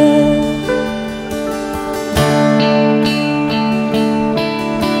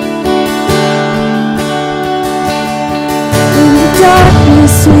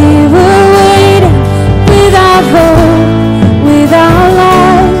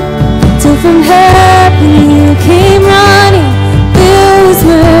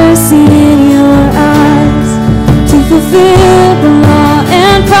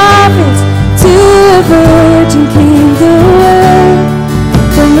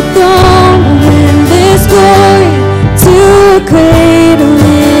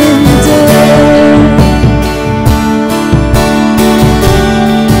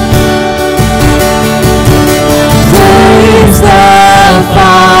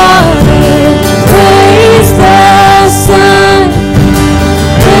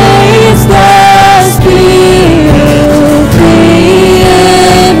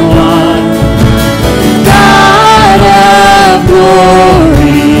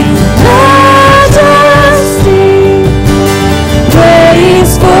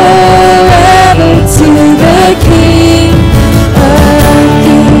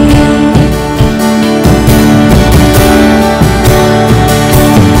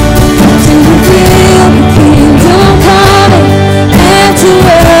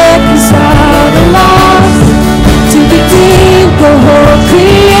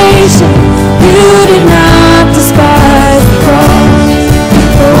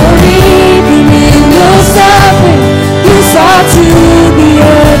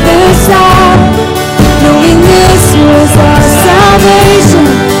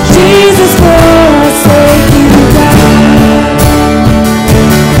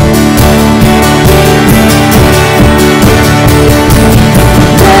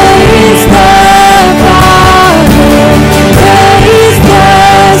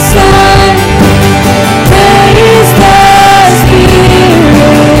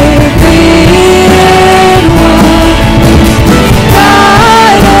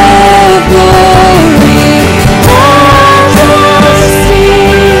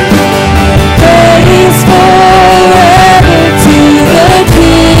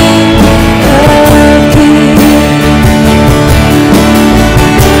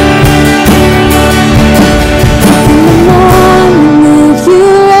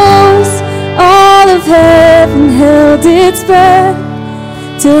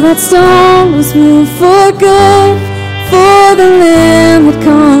 that stone was moved for good, for the Lamb that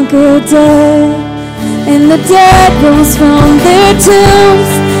conquered death. And the dead rose from their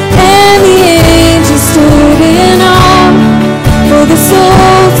tombs, and the angels stood in awe, for the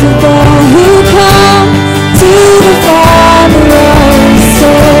souls of all who come to the Father are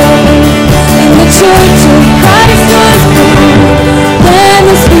restored. And the Church of Christ was born when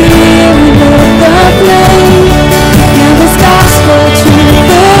the Spirit lit the flame. Now this gospel truth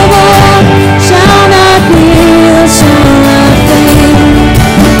of all shall not kneel, shall not fade.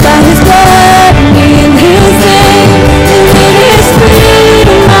 By His blood and in His name, and in His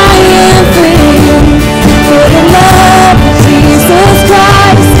freedom I am free. For the love of Jesus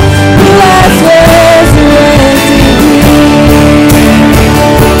Christ, who has resurrected me.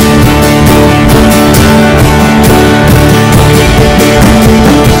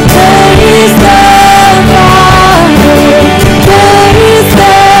 Praise the Father, praise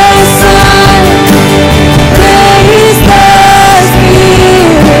the Son, praise the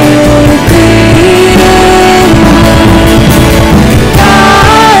Spirit, three in one.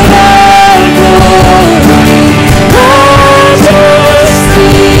 God of glory, majesty,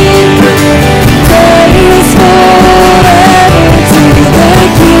 praise forever to the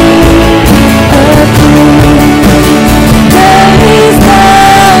King of Kings. Praise the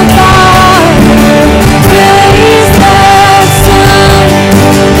Father, praise the Son,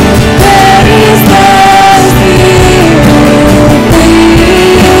 praise the Spirit, three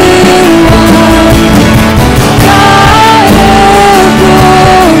in one. God of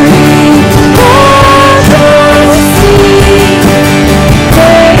glory, majesty,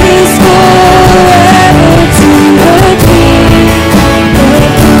 praise forever to the King of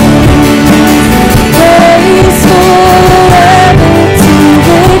Kings. Praise forever to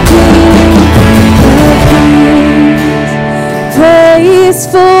the King of Kings. Praise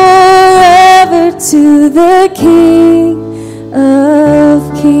forever to the King of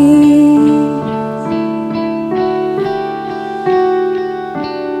Kings.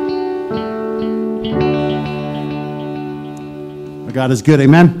 Our God is good.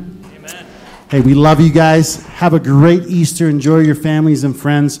 Amen. Amen. Hey, we love you guys. Have a great Easter. Enjoy your families and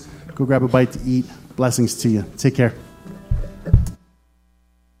friends. Go grab a bite to eat. Blessings to you. Take care.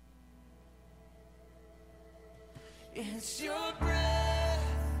 It's your breath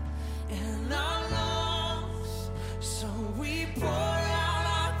in our lungs, so we pour out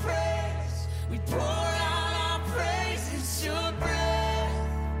our praise. We pour out our praise. It's your breath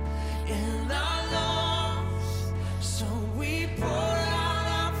in our lungs, so we pour out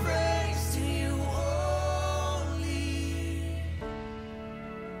our praise to you only.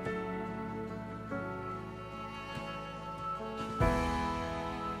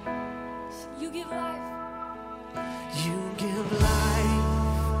 You give life. You give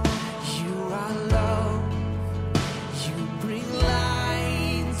life, you are love, you bring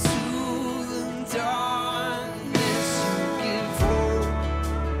light to the darkness, you give hope,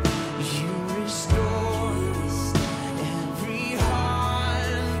 you restore every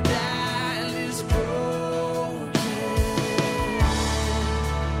heart that is broken.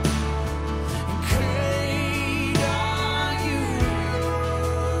 Great are you, Lord.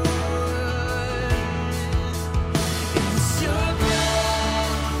 It's your breath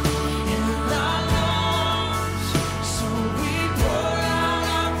in our lungs, so we pour out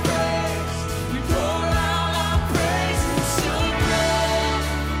our praise. We pour out our praise. It's your breath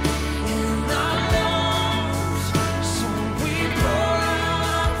in our lungs, so we pour out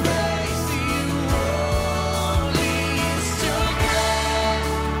our praise to you only. It's your breath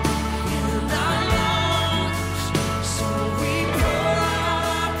in our lungs, so we pour out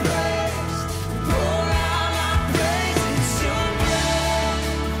our praise. We pour out our praise. It's your breath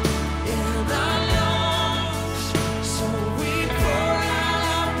in our lungs, so we pour out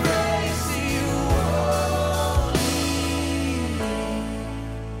our praise to you only.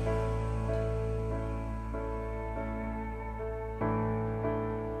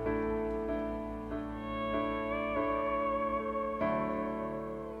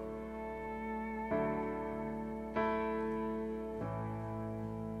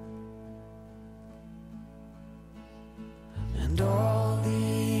 And all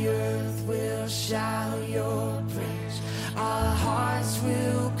the earth will shout your praise. Our hearts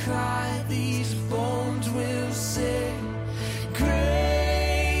will cry, these bones will sing.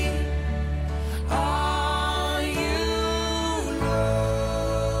 Great are you, Lord.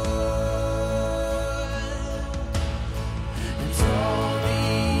 And all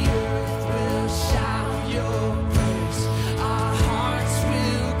the earth will shout your praise. Our hearts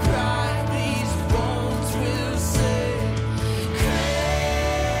will cry, these bones will sing. Great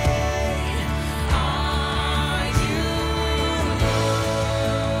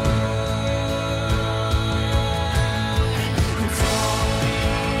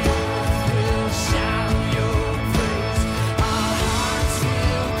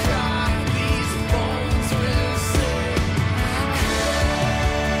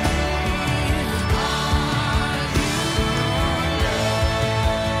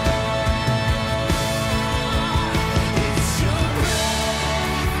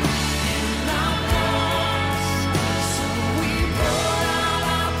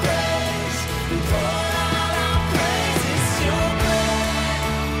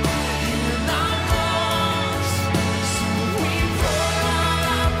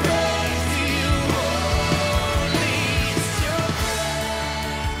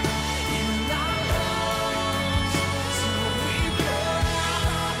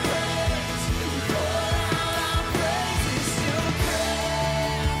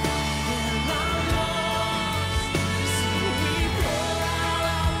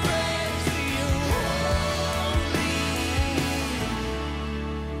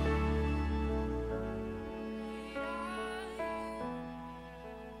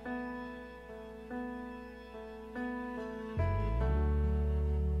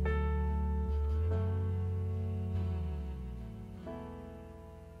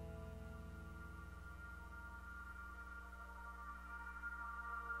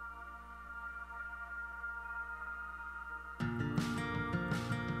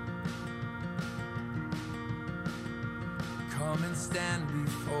come and stand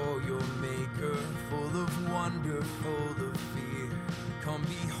before your maker, full of wonder, full of fear. Come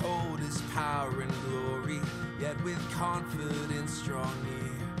behold his power and glory, yet with confidence draw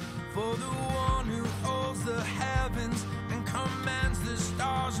near. For the one who holds the heavens and commands the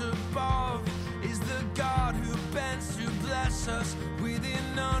stars above is the God who bends to bless us with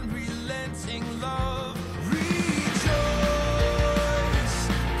an unrelenting love. Rejoice,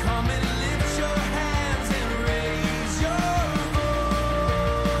 come and lift your hands and raise your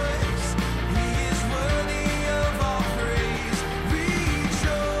voice. He is worthy of all praise.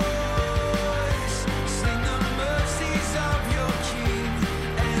 Rejoice, sing the mercies of your King,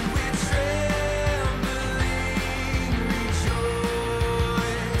 and with trembling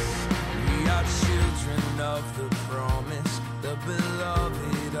rejoice. We are children of the promise, the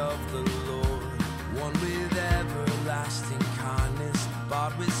beloved of the Lord, one with everlasting kindness,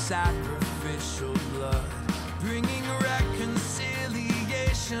 bought with sacrificial blood, bringing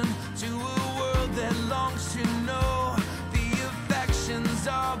reconciliation to a world that longs to know the affections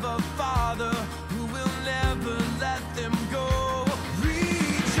of a Father who will never let them go.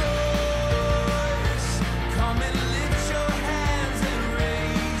 Rejoice, come and lift your hands and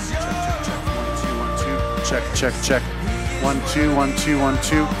raise your voice. Check, check, check. 1, 2, 1, 2, 1,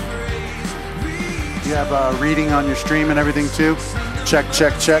 2. You have reading on your stream and everything too? Check,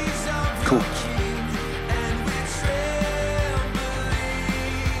 check, check. Cool.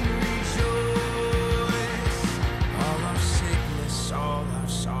 All our sickness, all our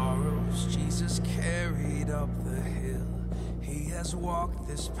sorrows, Jesus carried up the hill. He has walked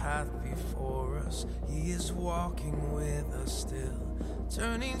this path before us. He is walking with us still.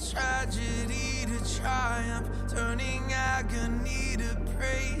 Turning tragedy to triumph, turning agony to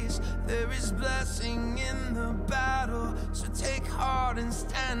praise. There is blessing in the battle, so take heart and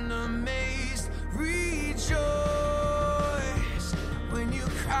stand amazed. Rejoice, when you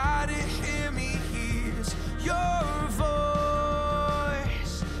cry to him, he hears your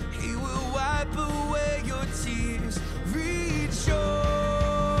voice. He will wipe away your tears. Rejoice,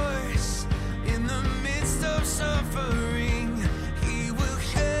 in the midst of suffering, he will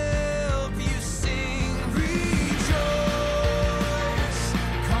help you sing. Rejoice,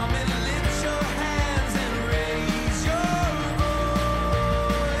 come and lift your hands and raise your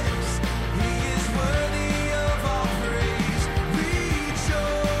voice. He is worthy of all praise. Rejoice,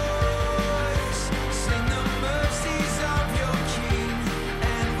 sing the mercies of your King,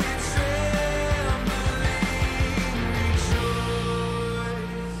 and with trembling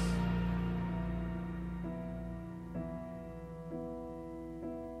rejoice.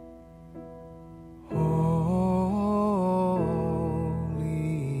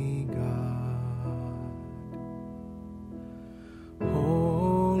 Holy God,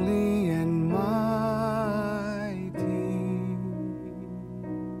 holy and mighty,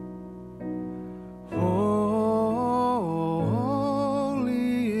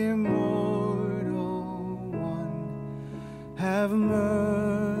 holy immortal one, have mercy,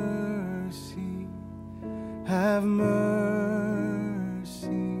 have mercy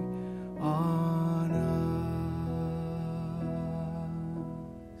on us.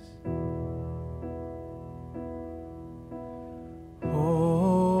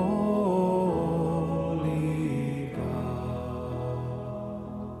 Holy God,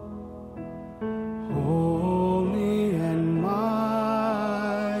 holy and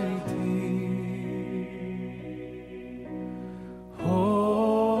mighty, holy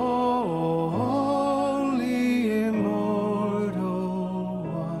immortal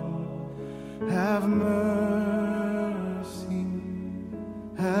one, have mercy,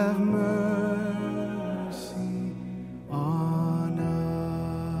 have mercy on us.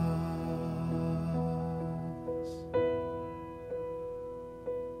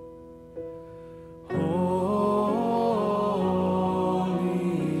 Holy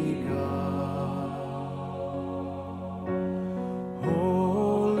God,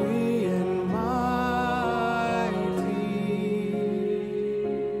 holy and mighty,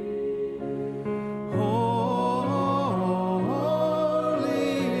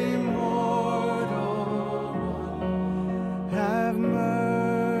 holy immortal one, have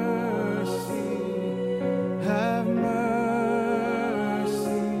mercy, have mercy,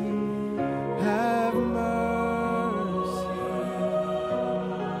 have mercy,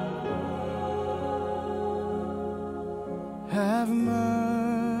 have mercy,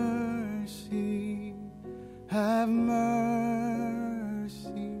 have mercy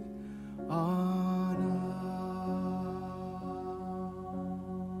on us.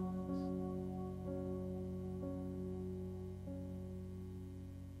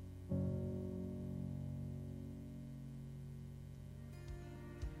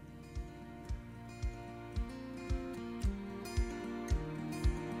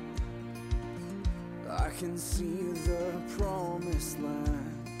 I can see the promised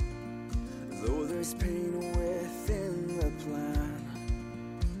land, though there's pain within the plan.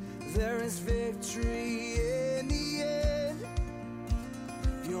 There is victory in the end.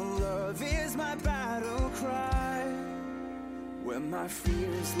 Your love is my battle cry. When my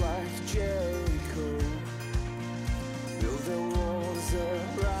fears like Jericho build their walls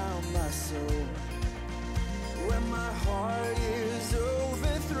around my soul, when my heart is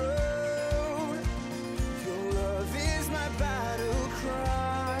overthrown, your love is my battle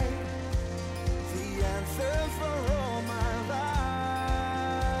cry, the anthem for all my life.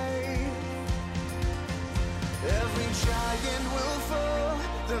 Every giant will fall,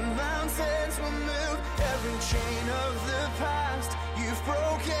 the mountains will move, every chain of the past you've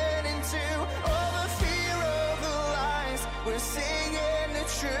broken into. All the fear of the lies, we're singing the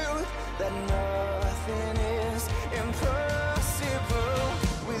truth, that nothing is impossible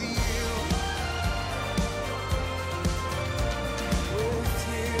with you. With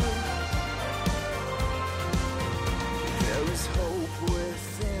you, there is hope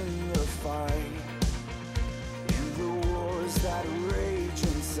within the fight, in the wars that rage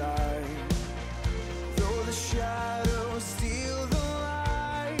inside. Though the shadows steal the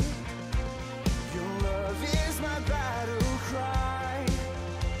light, your love is my battle cry,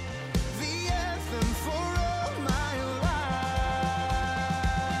 the anthem for all my life.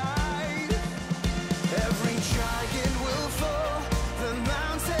 Every giant will fall, the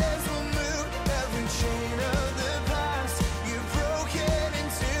mountains will move, every chain of the past you've broken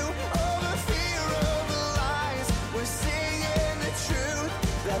into. All the fear of the lies, we're singing the truth,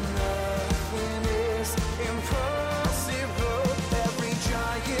 that nothing is impossible. Every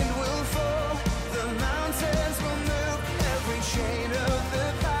giant will fall, the mountains will move, every chain of the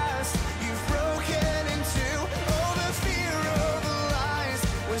past you've broken into. All the fear of the lies,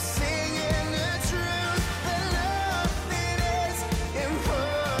 we're singing the truth, that nothing is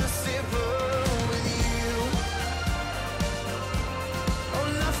impossible with you. Oh,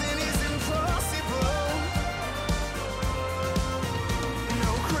 nothing is impossible.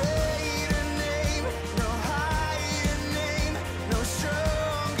 No greater name, no higher name, no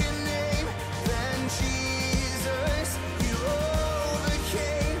stronger name than Jesus. You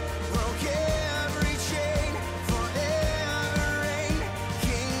overcame, broke every chain, forever reign,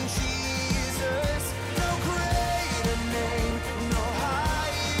 King Jesus. No greater name, no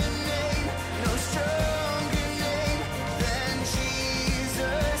higher name, no stronger name than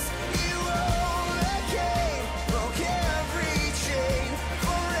Jesus. You overcame, broke every chain,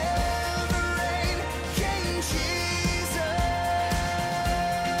 forever reign, King Jesus.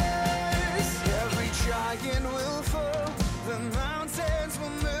 Every giant will fall, the mountains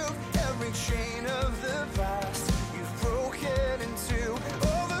will move, every chain of the past you've broken into.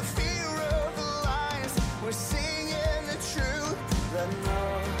 All the fear of the lies, we're singing the truth, that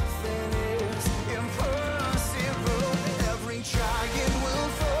nothing is impossible. Every giant will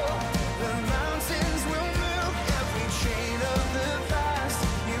fall, the mountains will move, every chain of the past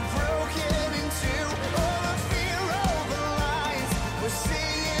you've broken into. All the fear of the lies, we're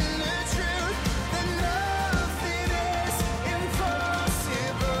singing the truth, that nothing is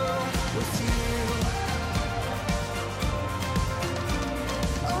impossible with you.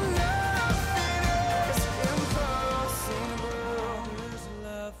 Oh, nothing is impossible. His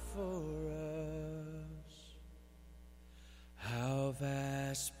love for us, how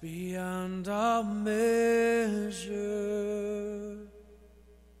vast beyond our measure,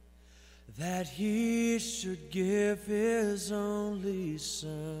 that he should give his only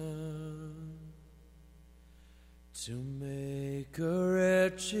son to make a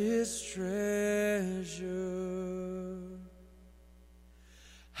wretch his treasure.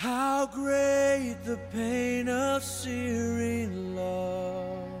 How great the pain of searing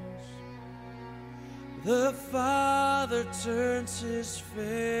loss, the Father turns his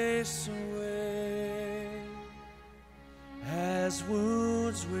face away, as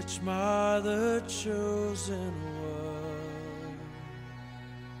wounds which mar the chosen one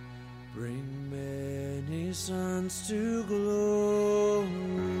bring many sons to glory.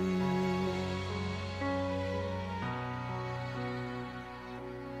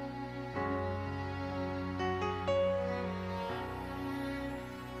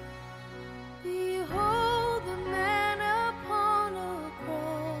 Behold the man upon a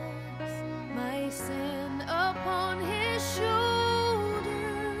cross, my sin upon his shoulders.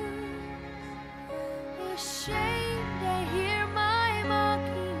 Ashamed, I hear my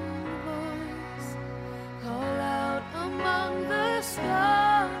mocking voice call out among the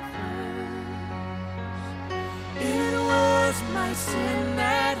scoffers. It was my sin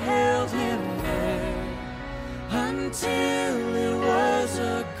that held him there, until it was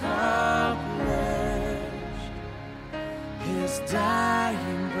accomplished. His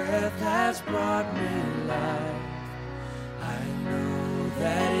dying breath has brought me life. I know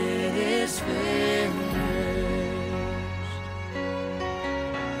that it is finished.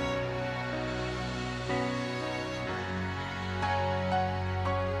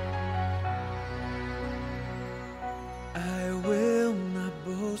 I will not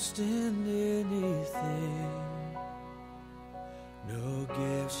boast in anything. No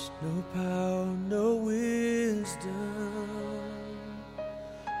gifts, no power, no wisdom.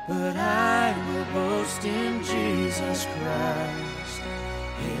 But I will boast in Jesus Christ,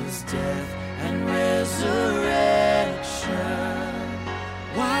 His death and resurrection.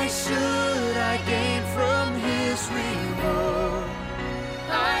 Why should I gain from His reward?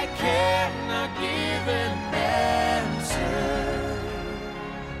 I cannot give an answer.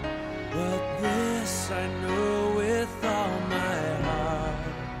 But this I know with all my heart,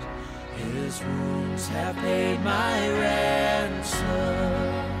 His wounds have paid my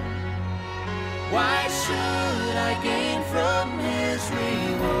ransom. Why should I gain from His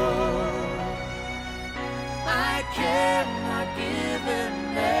reward? I cannot give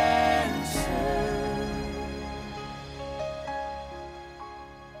an answer.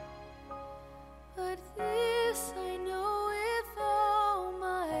 But this I know with all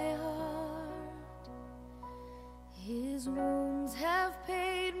my heart, His wounds have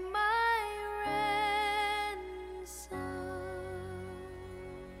paid my ransom.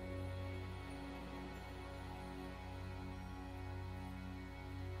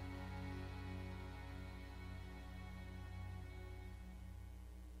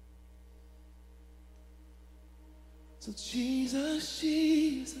 So Jesus,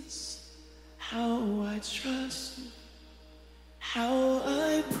 Jesus, how I trust You, how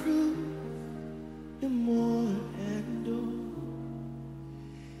I prove You're more and all.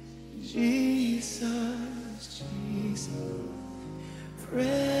 Jesus, Jesus,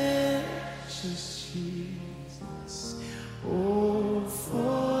 precious Jesus, oh,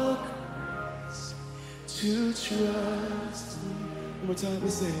 for grace to trust You. One more time,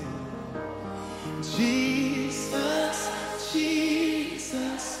 let's say it. Jesus,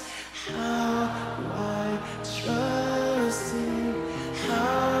 Jesus, how I trust You,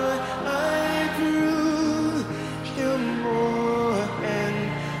 how I prove You're more and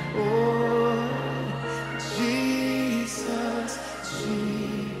more. Jesus,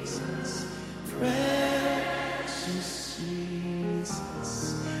 Jesus, precious Jesus,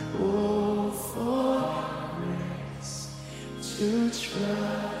 oh, for grace to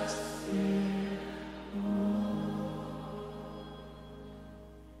trust You.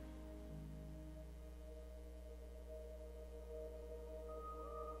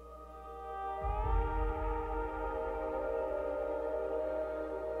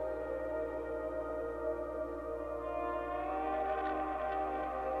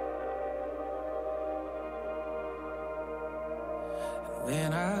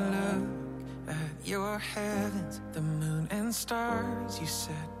 When I look at Your heavens, the moon and stars You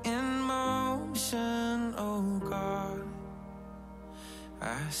set in motion, oh God,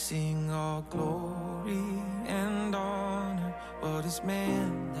 I sing all glory and honor. What is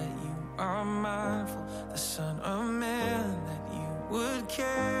man that You are mindful, the Son of Man that You would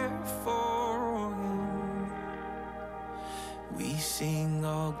care for Him? We sing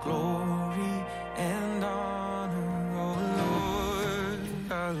all glory and honor, oh Lord,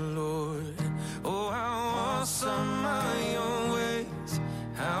 our Lord. Oh, how awesome are Your ways,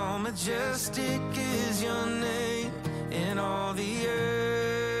 how majestic is Your name in all the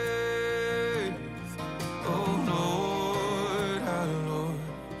earth. Oh Lord, our Lord,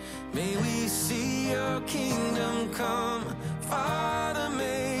 may we see Your kingdom come. Father,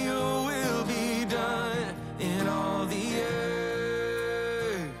 may Your will be done in all the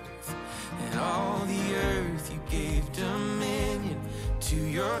earth. In all the earth You gave dominion to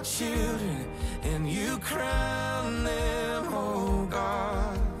Your children, and You crown them, oh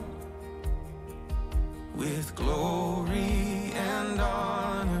God, with glory and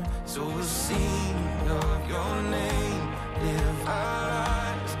honor. So we'll sing of Your name, live our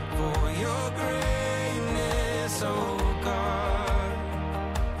lives for Your greatness, oh God,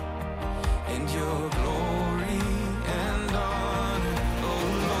 and Your glory and honor, oh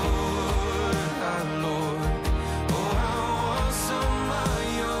Lord, our Lord. Oh, how awesome are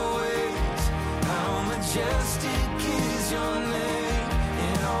Your ways, how majestic is Your name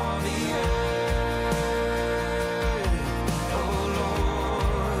in all the earth. Oh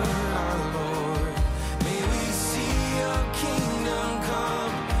Lord, our Lord, may we see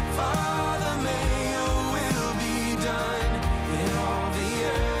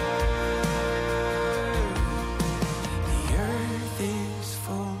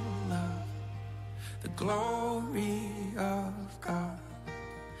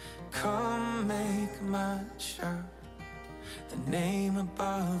much of the name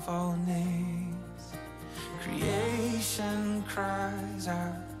above all names. Creation cries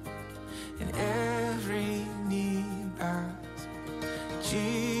out and every knee bows.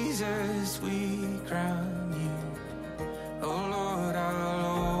 Jesus, we crown you, oh Lord, our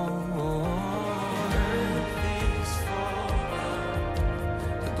Lord. Earth is full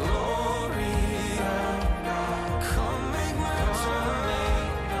of the glory of God. Come make much of me.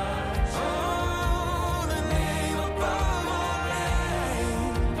 Oh, the name above all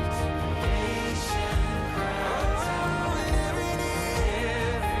names. Creation cries out, every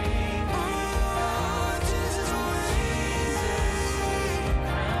knee. Oh, Jesus, we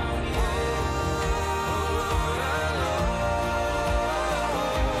crown you, Lord, our Lord.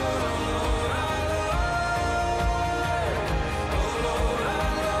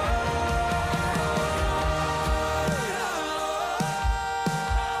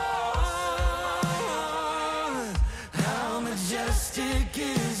 How majestic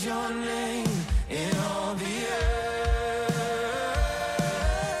is your name in all the earth,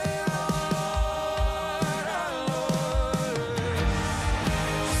 Lord, our Lord.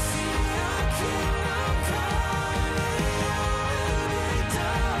 See your kingdom come, your will be done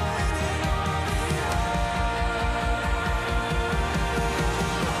in all the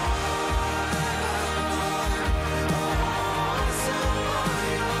awesome are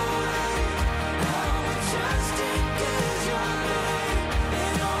your ways. How majestic is your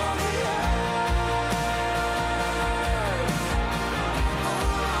name in all the earth.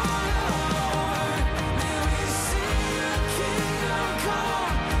 Oh Lord, may we see your kingdom come.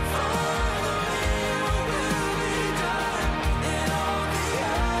 Father, may your will be done in all the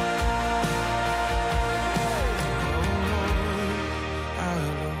earth.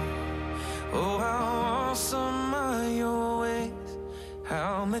 Oh Lord, oh how awesome are your ways.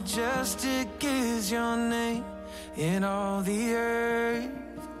 How majestic is your name in all the earth.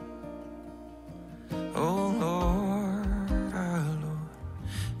 Oh Lord, our Lord,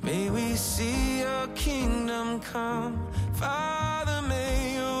 may we see your kingdom come. Father,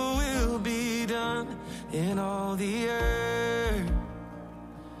 may your will be done in all the earth,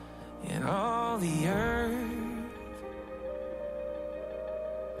 in all the earth.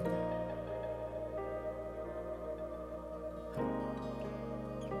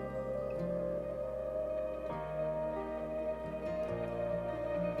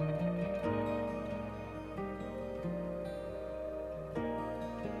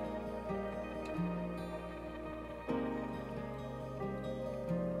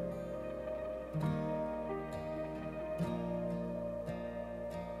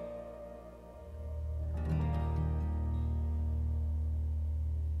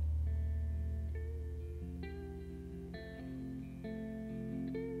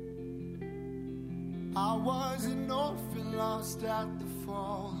 I was an orphan lost at the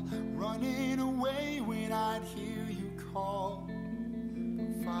fall, running away when I'd hear you call.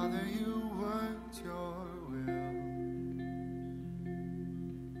 But Father, you worked your will.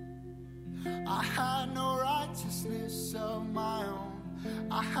 I had no righteousness of my own,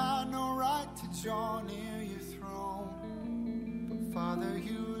 I had no right to draw near your throne. But Father,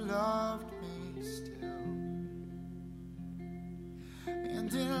 you loved me still.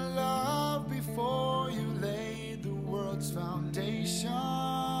 And in love before you laid the world's foundation,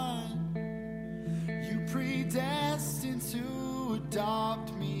 you predestined to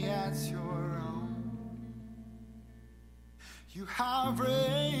adopt me as your own. You have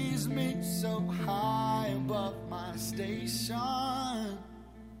raised me so high above my station.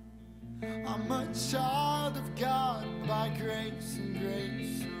 I'm a child of God by grace and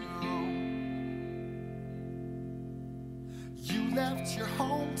grace alone. You left your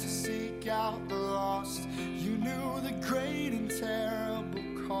home to seek out the lost. You knew the great and terrible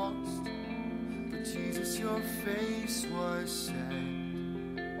cost. But Jesus, your face was set.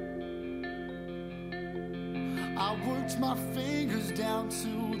 I worked my fingers down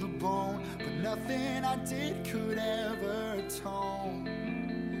to the bone, but nothing I did could ever atone.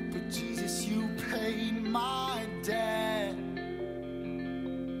 But Jesus, you paid my debt.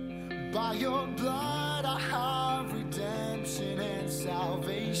 By your blood I have redemption and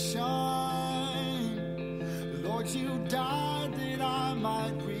salvation. Lord, you died that I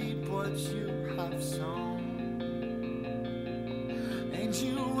might reap what you have sown. And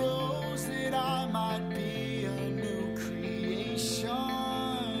you rose that I might be a new creation.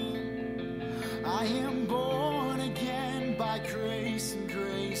 I am born again by grace and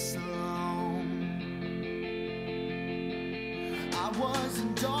grace alone. I was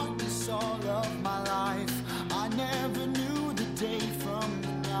in darkness all of my life. I never knew the day from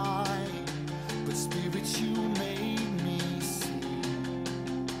the night. But Spirit,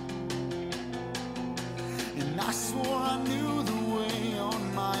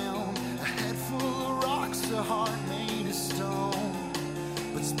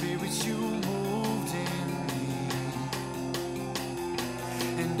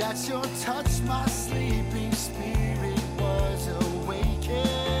 That your touch, my sleeping spirit was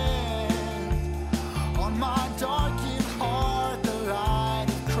awakened. On my darkened heart, the light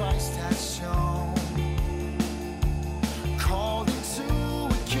of Christ has shone. Called into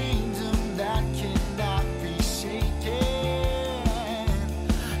a kingdom that cannot be shaken.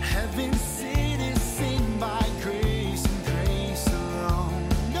 Heaven citizen by grace and grace alone.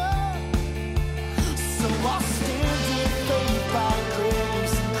 So I'll stand in faith by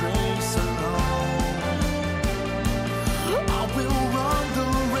grace and grace alone. I will run the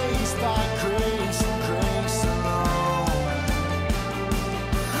race by grace and grace alone.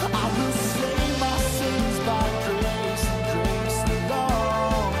 I will slay my sins by grace and grace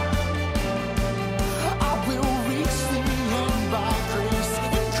alone. I will reach the end by grace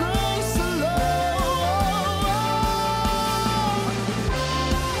and grace alone.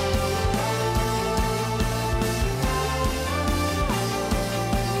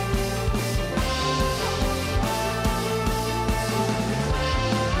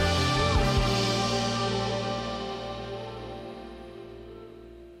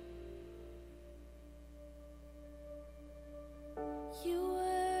 You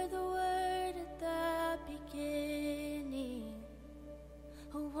were the Word at the beginning,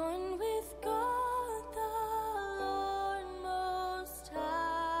 one with God the Lord Most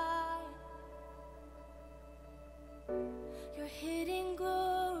High. Your hidden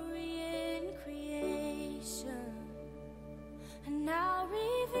glory in creation, and now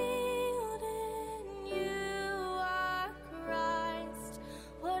revealed in you are Christ.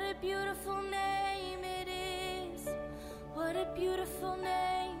 What a beautiful name it is. What a beautiful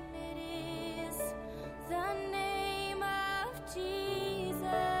name it is. The name of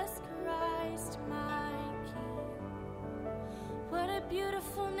Jesus Christ, my King. What a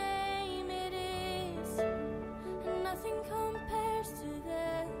beautiful name it is. And nothing compares to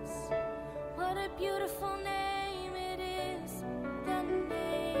this. What a beautiful name it is. The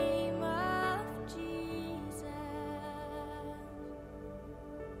name of Jesus.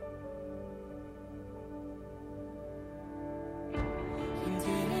 You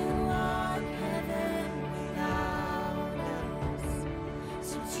didn't want heaven without us.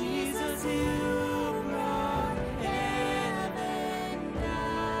 So Jesus, you brought heaven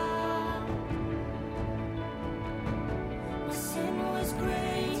down. My sin was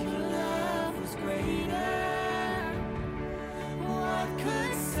great, your love was greater. What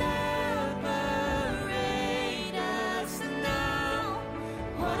could separate us now?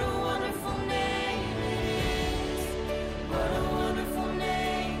 What a wonderful name it is. What a wonderful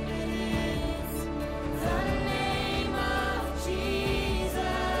name it is. The name of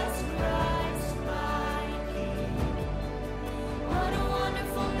Jesus Christ, my King. What a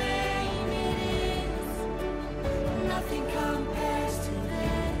wonderful name it is. Nothing compares to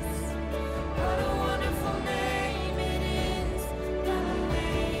this. What a wonderful name it is. The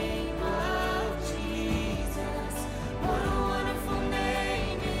name of Jesus. What a wonderful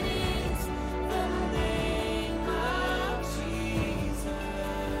name it is. The name of Jesus.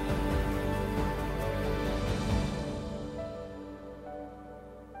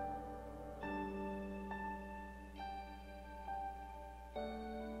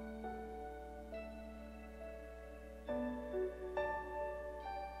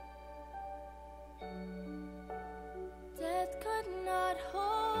 Death could not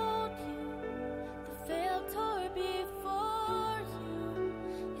hold you. The veil tore before you.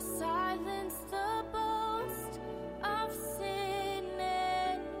 You silenced the boast of sin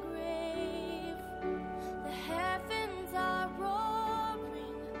and grave. The heavens are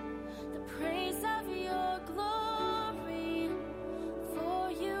roaring the praise of your glory.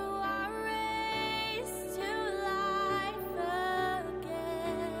 For you are raised to life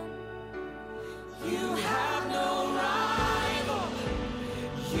again. You have no rival.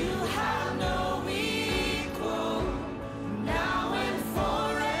 You have no equal. Now and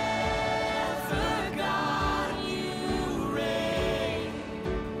forever, God, you reign.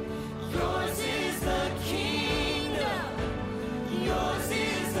 Yours is the kingdom. Yours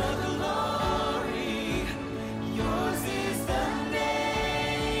is the glory. Yours is the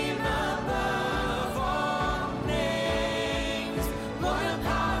name above all names. What a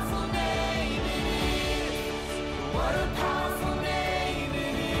powerful name it is. What a powerful name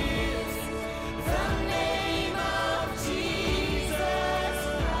it is. The name of Jesus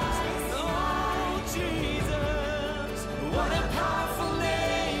Christ. Oh, Jesus. What a powerful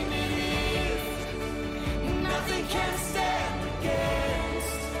name it is. Nothing can stand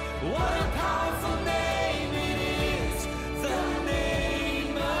against. What a powerful name it is. The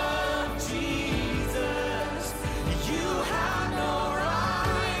name of Jesus. You have no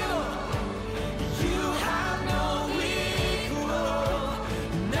rival.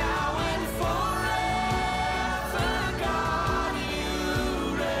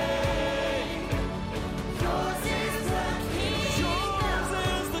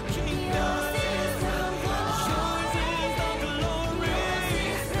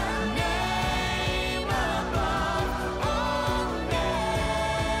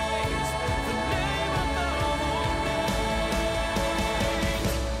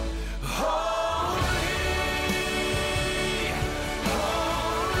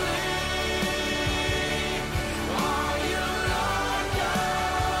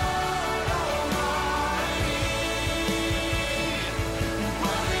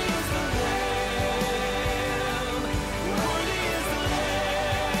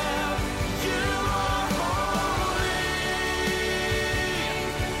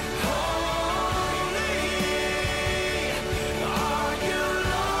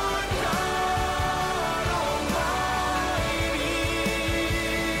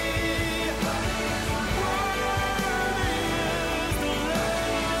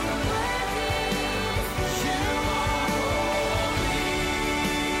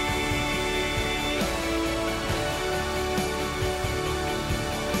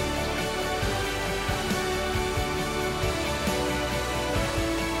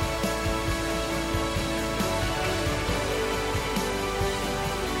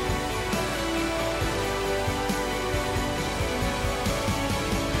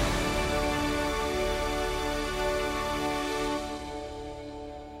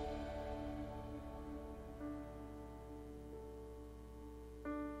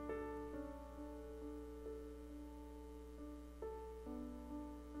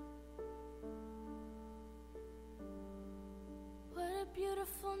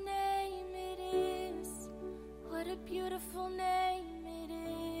 beautiful name it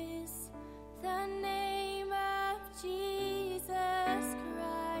is, the name of Jesus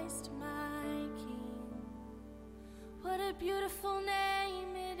Christ, my King. What a beautiful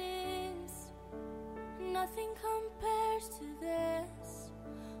name it is. Nothing compares to this.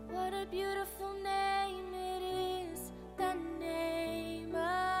 What a beautiful name it is, the name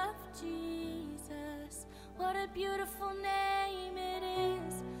of Jesus. What a beautiful name it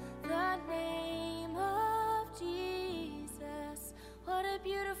is, the name of Jesus. What a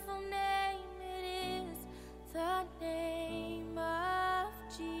beautiful name it is, the name of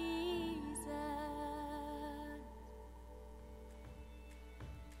Jesus.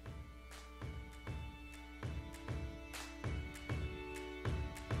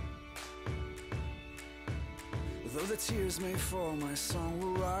 Though the tears may fall, my song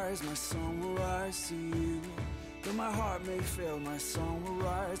will rise to you. Though my heart may fail, my song will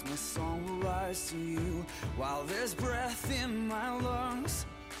rise to you. While there's breath in my lungs,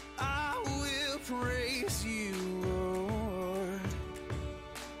 I will praise you, Lord.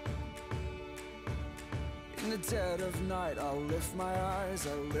 In the dead of night, I'll lift my eyes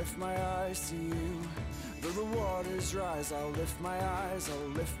to you. Though the waters rise, I'll lift my eyes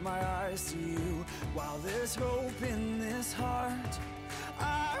to you. While there's hope in this heart,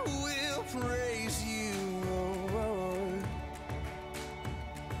 I will praise you, Lord.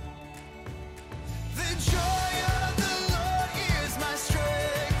 The joy of the Lord is my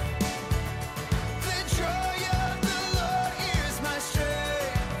strength. The joy of the Lord is my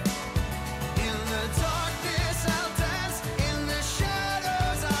strength. In the darkness I'll dance, in the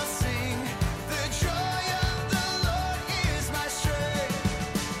shadows I'll sing. The joy of the Lord is my strength.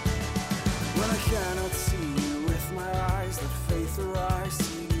 When I cannot see you with my eyes, let faith arise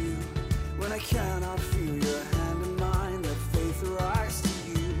to you. When I cannot feel your hand in mine, let faith arise to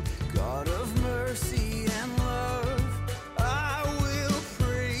you. God of mercy and love, I will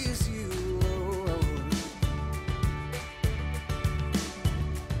praise you, Lord.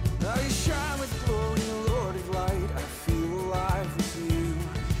 Now you shine with glory, Lord of light. I feel alive with you.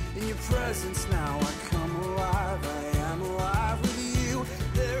 In your presence now I come alive. I am alive with you.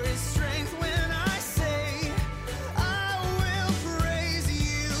 There is strength when I say I will praise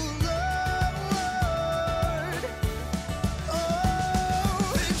you, Lord. Oh,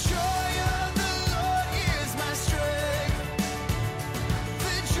 the joy of the Lord is my strength.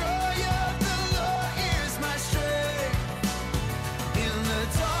 The joy of the Lord is my strength. In the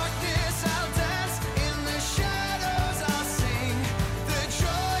darkness I'll dance, in the shadows I'll sing. The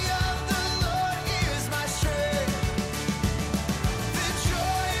joy of the Lord is my strength. The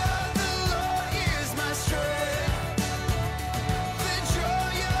joy of the Lord is my strength. The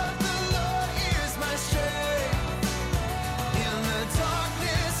joy of the Lord is my strength. In the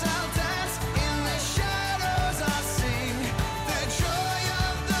darkness I'll dance, in the shadows I'll sing. The joy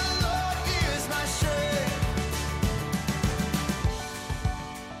of the Lord is my strength.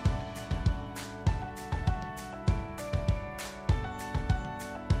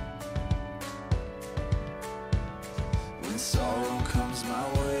 When sorrow comes my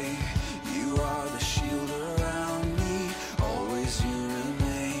way, you are the shield around me. Always you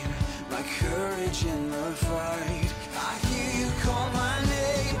remain my courage in the fight. I hear you call my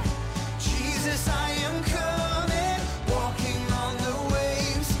name, Jesus, I am coming. Walking on the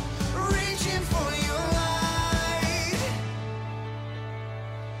waves, reaching for your light.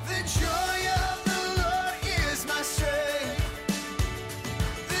 The joy of the Lord is my strength.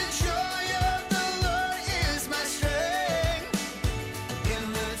 The joy of the Lord is my strength. In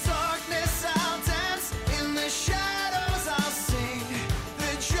the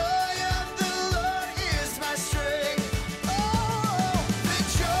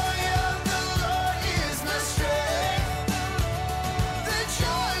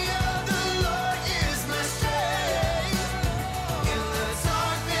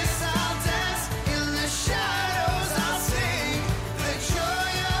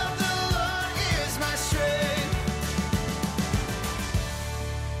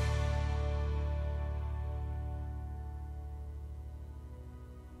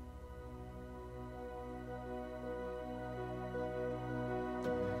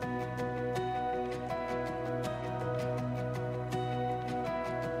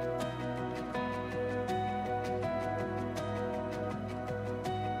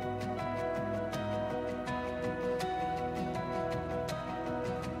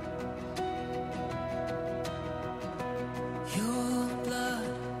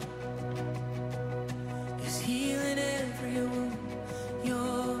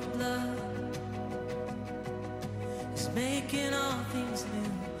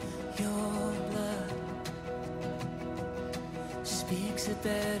a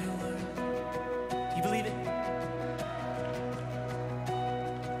better word. You believe it?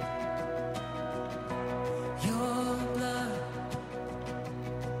 Your blood,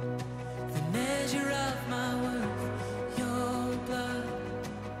 the measure of my worth. Your blood,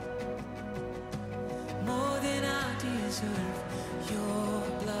 more than I deserve. Your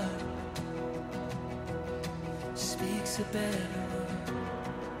blood speaks a better word.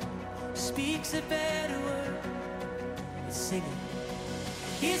 Speaks a better word. It's singing.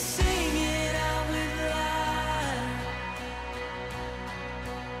 It's singing out with life.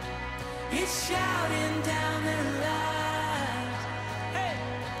 It's shouting down their lives. Hey!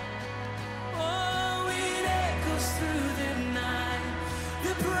 Oh, it echoes through the night.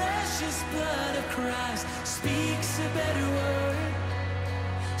 The precious blood of Christ speaks a better word.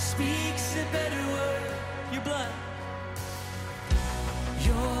 Speaks a better word. Your blood.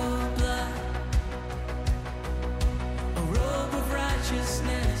 Your blood. A robe of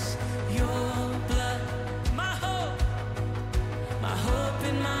righteousness. Your blood. My hope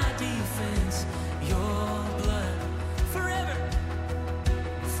and my defense. Your blood. Forever.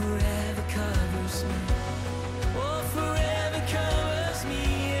 Forever covers me. Oh, forever covers me,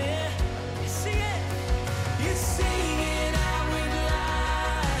 yeah. You see it? You're singing out with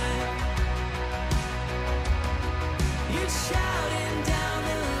life. You're shouting down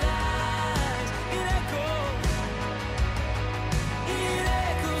the lies. It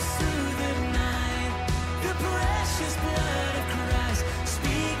echoes through the night. The precious blood of Christ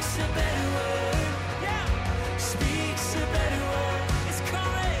speaks a better word. Yeah, speaks a better word.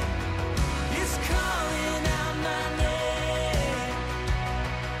 It's calling out my name.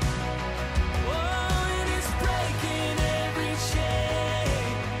 Oh, and it's breaking every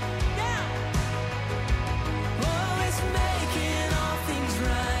chain. Yeah. Oh, it's making all things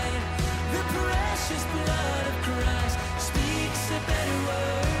right. The precious blood of Christ speaks a better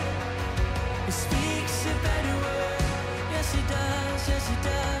word. It speaks a better word. Yes, it does. Yes, it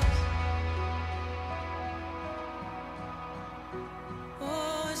does.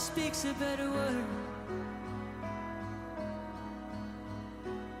 Oh, it speaks a better word.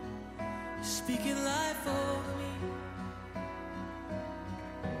 Speaking life over me.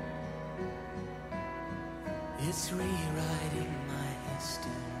 It's rewriting my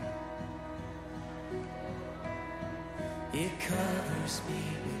history. It covers me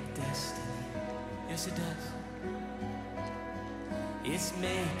with destiny. Yes, it does. It's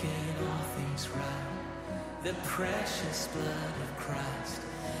making all things right. The precious blood of Christ.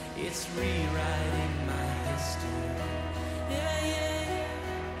 It's rewriting my history. Yeah, yeah, yeah.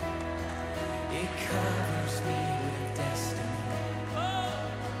 It covers me with destiny. Oh,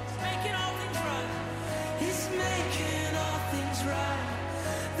 it's making all things right. It's making all things right.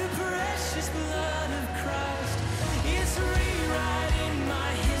 The precious blood of Christ. It's rewriting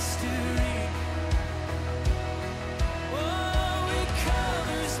my history. Oh, it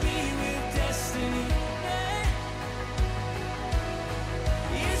covers me with destiny. Hey.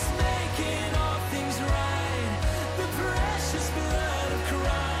 It's making all things right. The precious blood of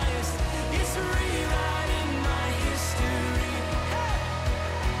Christ. It's rewriting my history. Hey.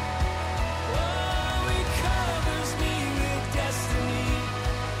 Oh, it covers me with destiny.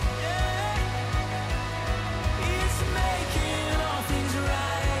 Yeah. It's making all things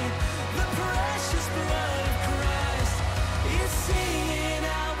right. The precious blood of Christ. It's singing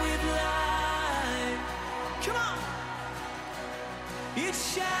out with life. Come on. It's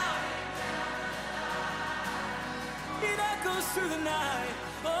shouting. It echoes through the night.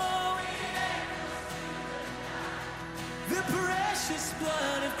 Oh, it echoes through the night. The precious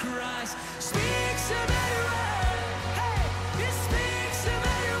blood of Christ speaks a better word. Hey, it speaks a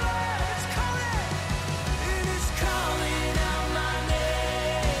better word. It's calling. It is calling out my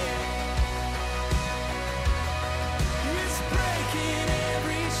name. It's breaking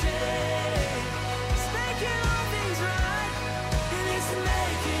every chain. It's making all things right. And it's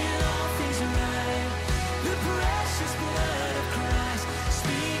making all things right. The precious blood of Christ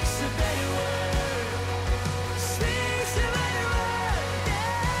speaks a better word. Speaks a better word.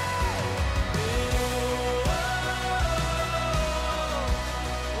 Yeah.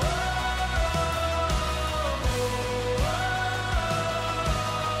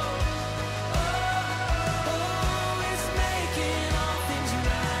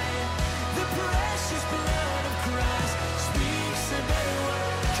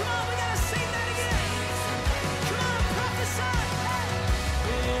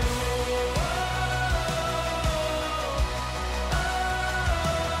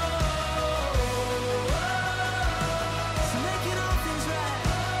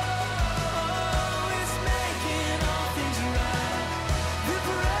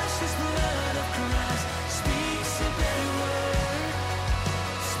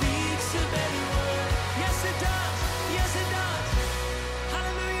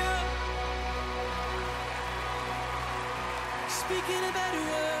 speaking a better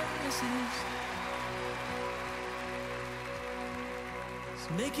word. Yes, he is. He's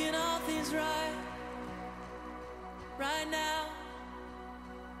making all things right. Right now,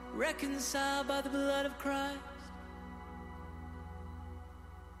 reconciled by the blood of Christ.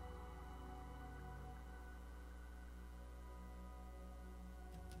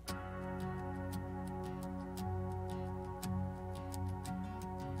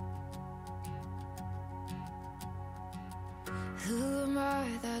 Who am I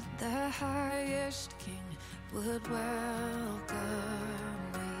that the highest king would welcome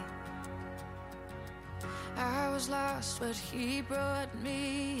me? I was lost, but he brought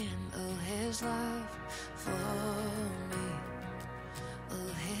me in. Oh, his love for me.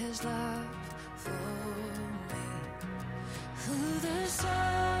 Oh, his love for me. Who the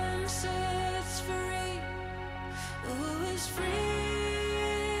sun sets free, who is free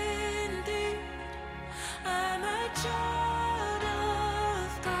indeed. I'm a child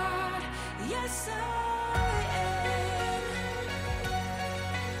of God. Yes, I am.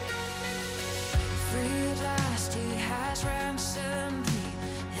 Free at last, he has ransomed me.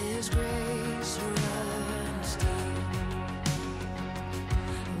 His grace runs deep.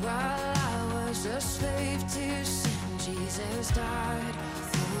 While I was a slave to sin, Jesus died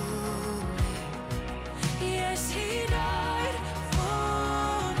for me. Yes, he died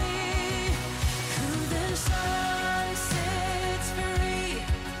for me. Who the sun sets free,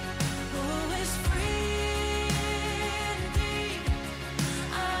 who is free indeed.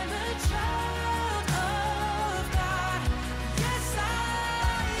 I'm a child of God. Yes, I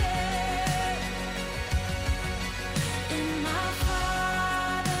am. In my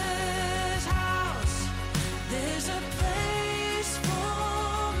Father's house, there's a place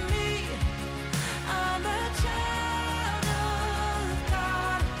for me. I'm a child of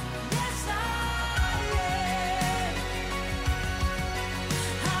God. Yes, I am.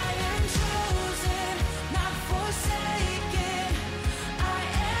 I am chosen, not forsaken. I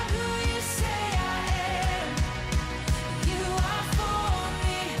am who you say I am. You are for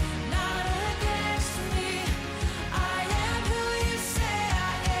me, not against me. I am who you say I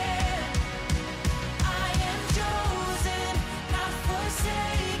am. I am chosen, not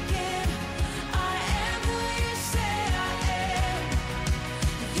forsaken. I am who you say I am.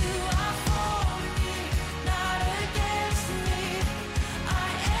 You are for me, not against me. I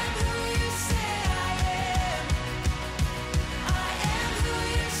am who you say I am. I am who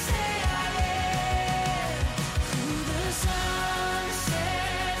you say I am. Who the sun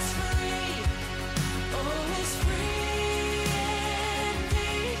sets free, oh, is free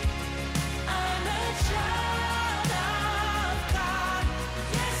indeed. I'm a child of God.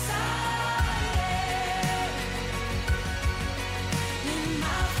 Yes, I am. In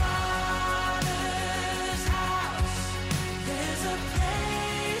my Father's house, there's a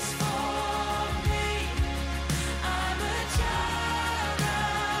place for me. I'm a child of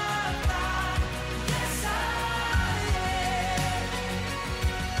God. Yes, I am.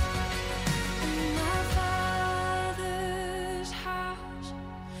 In my Father's house,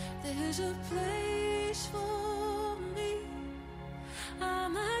 there's a place for me.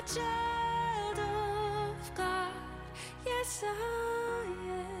 I'm a child of God. Yes, I am.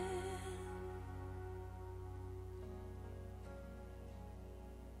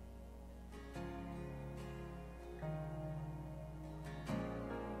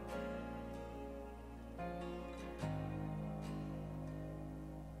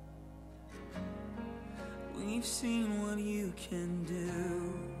 We've seen what you can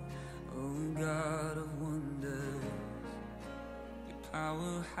do, oh God of wonders. Your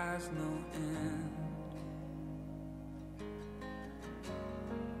power has no end.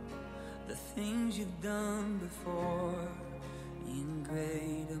 The things you've done before, in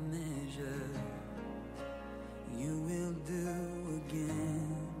greater measure, you will do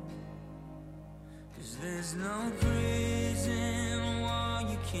again. 'Cause there's no prison wall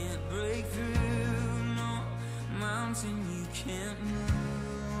you can't break through, no mountain you can't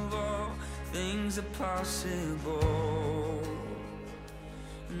move. All things are possible.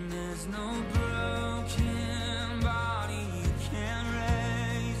 And there's no broken body you can't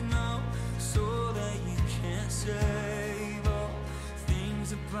raise, no soul that you can't save. All things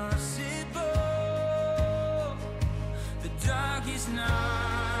are possible. The darkest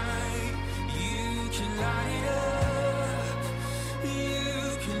night, you can light it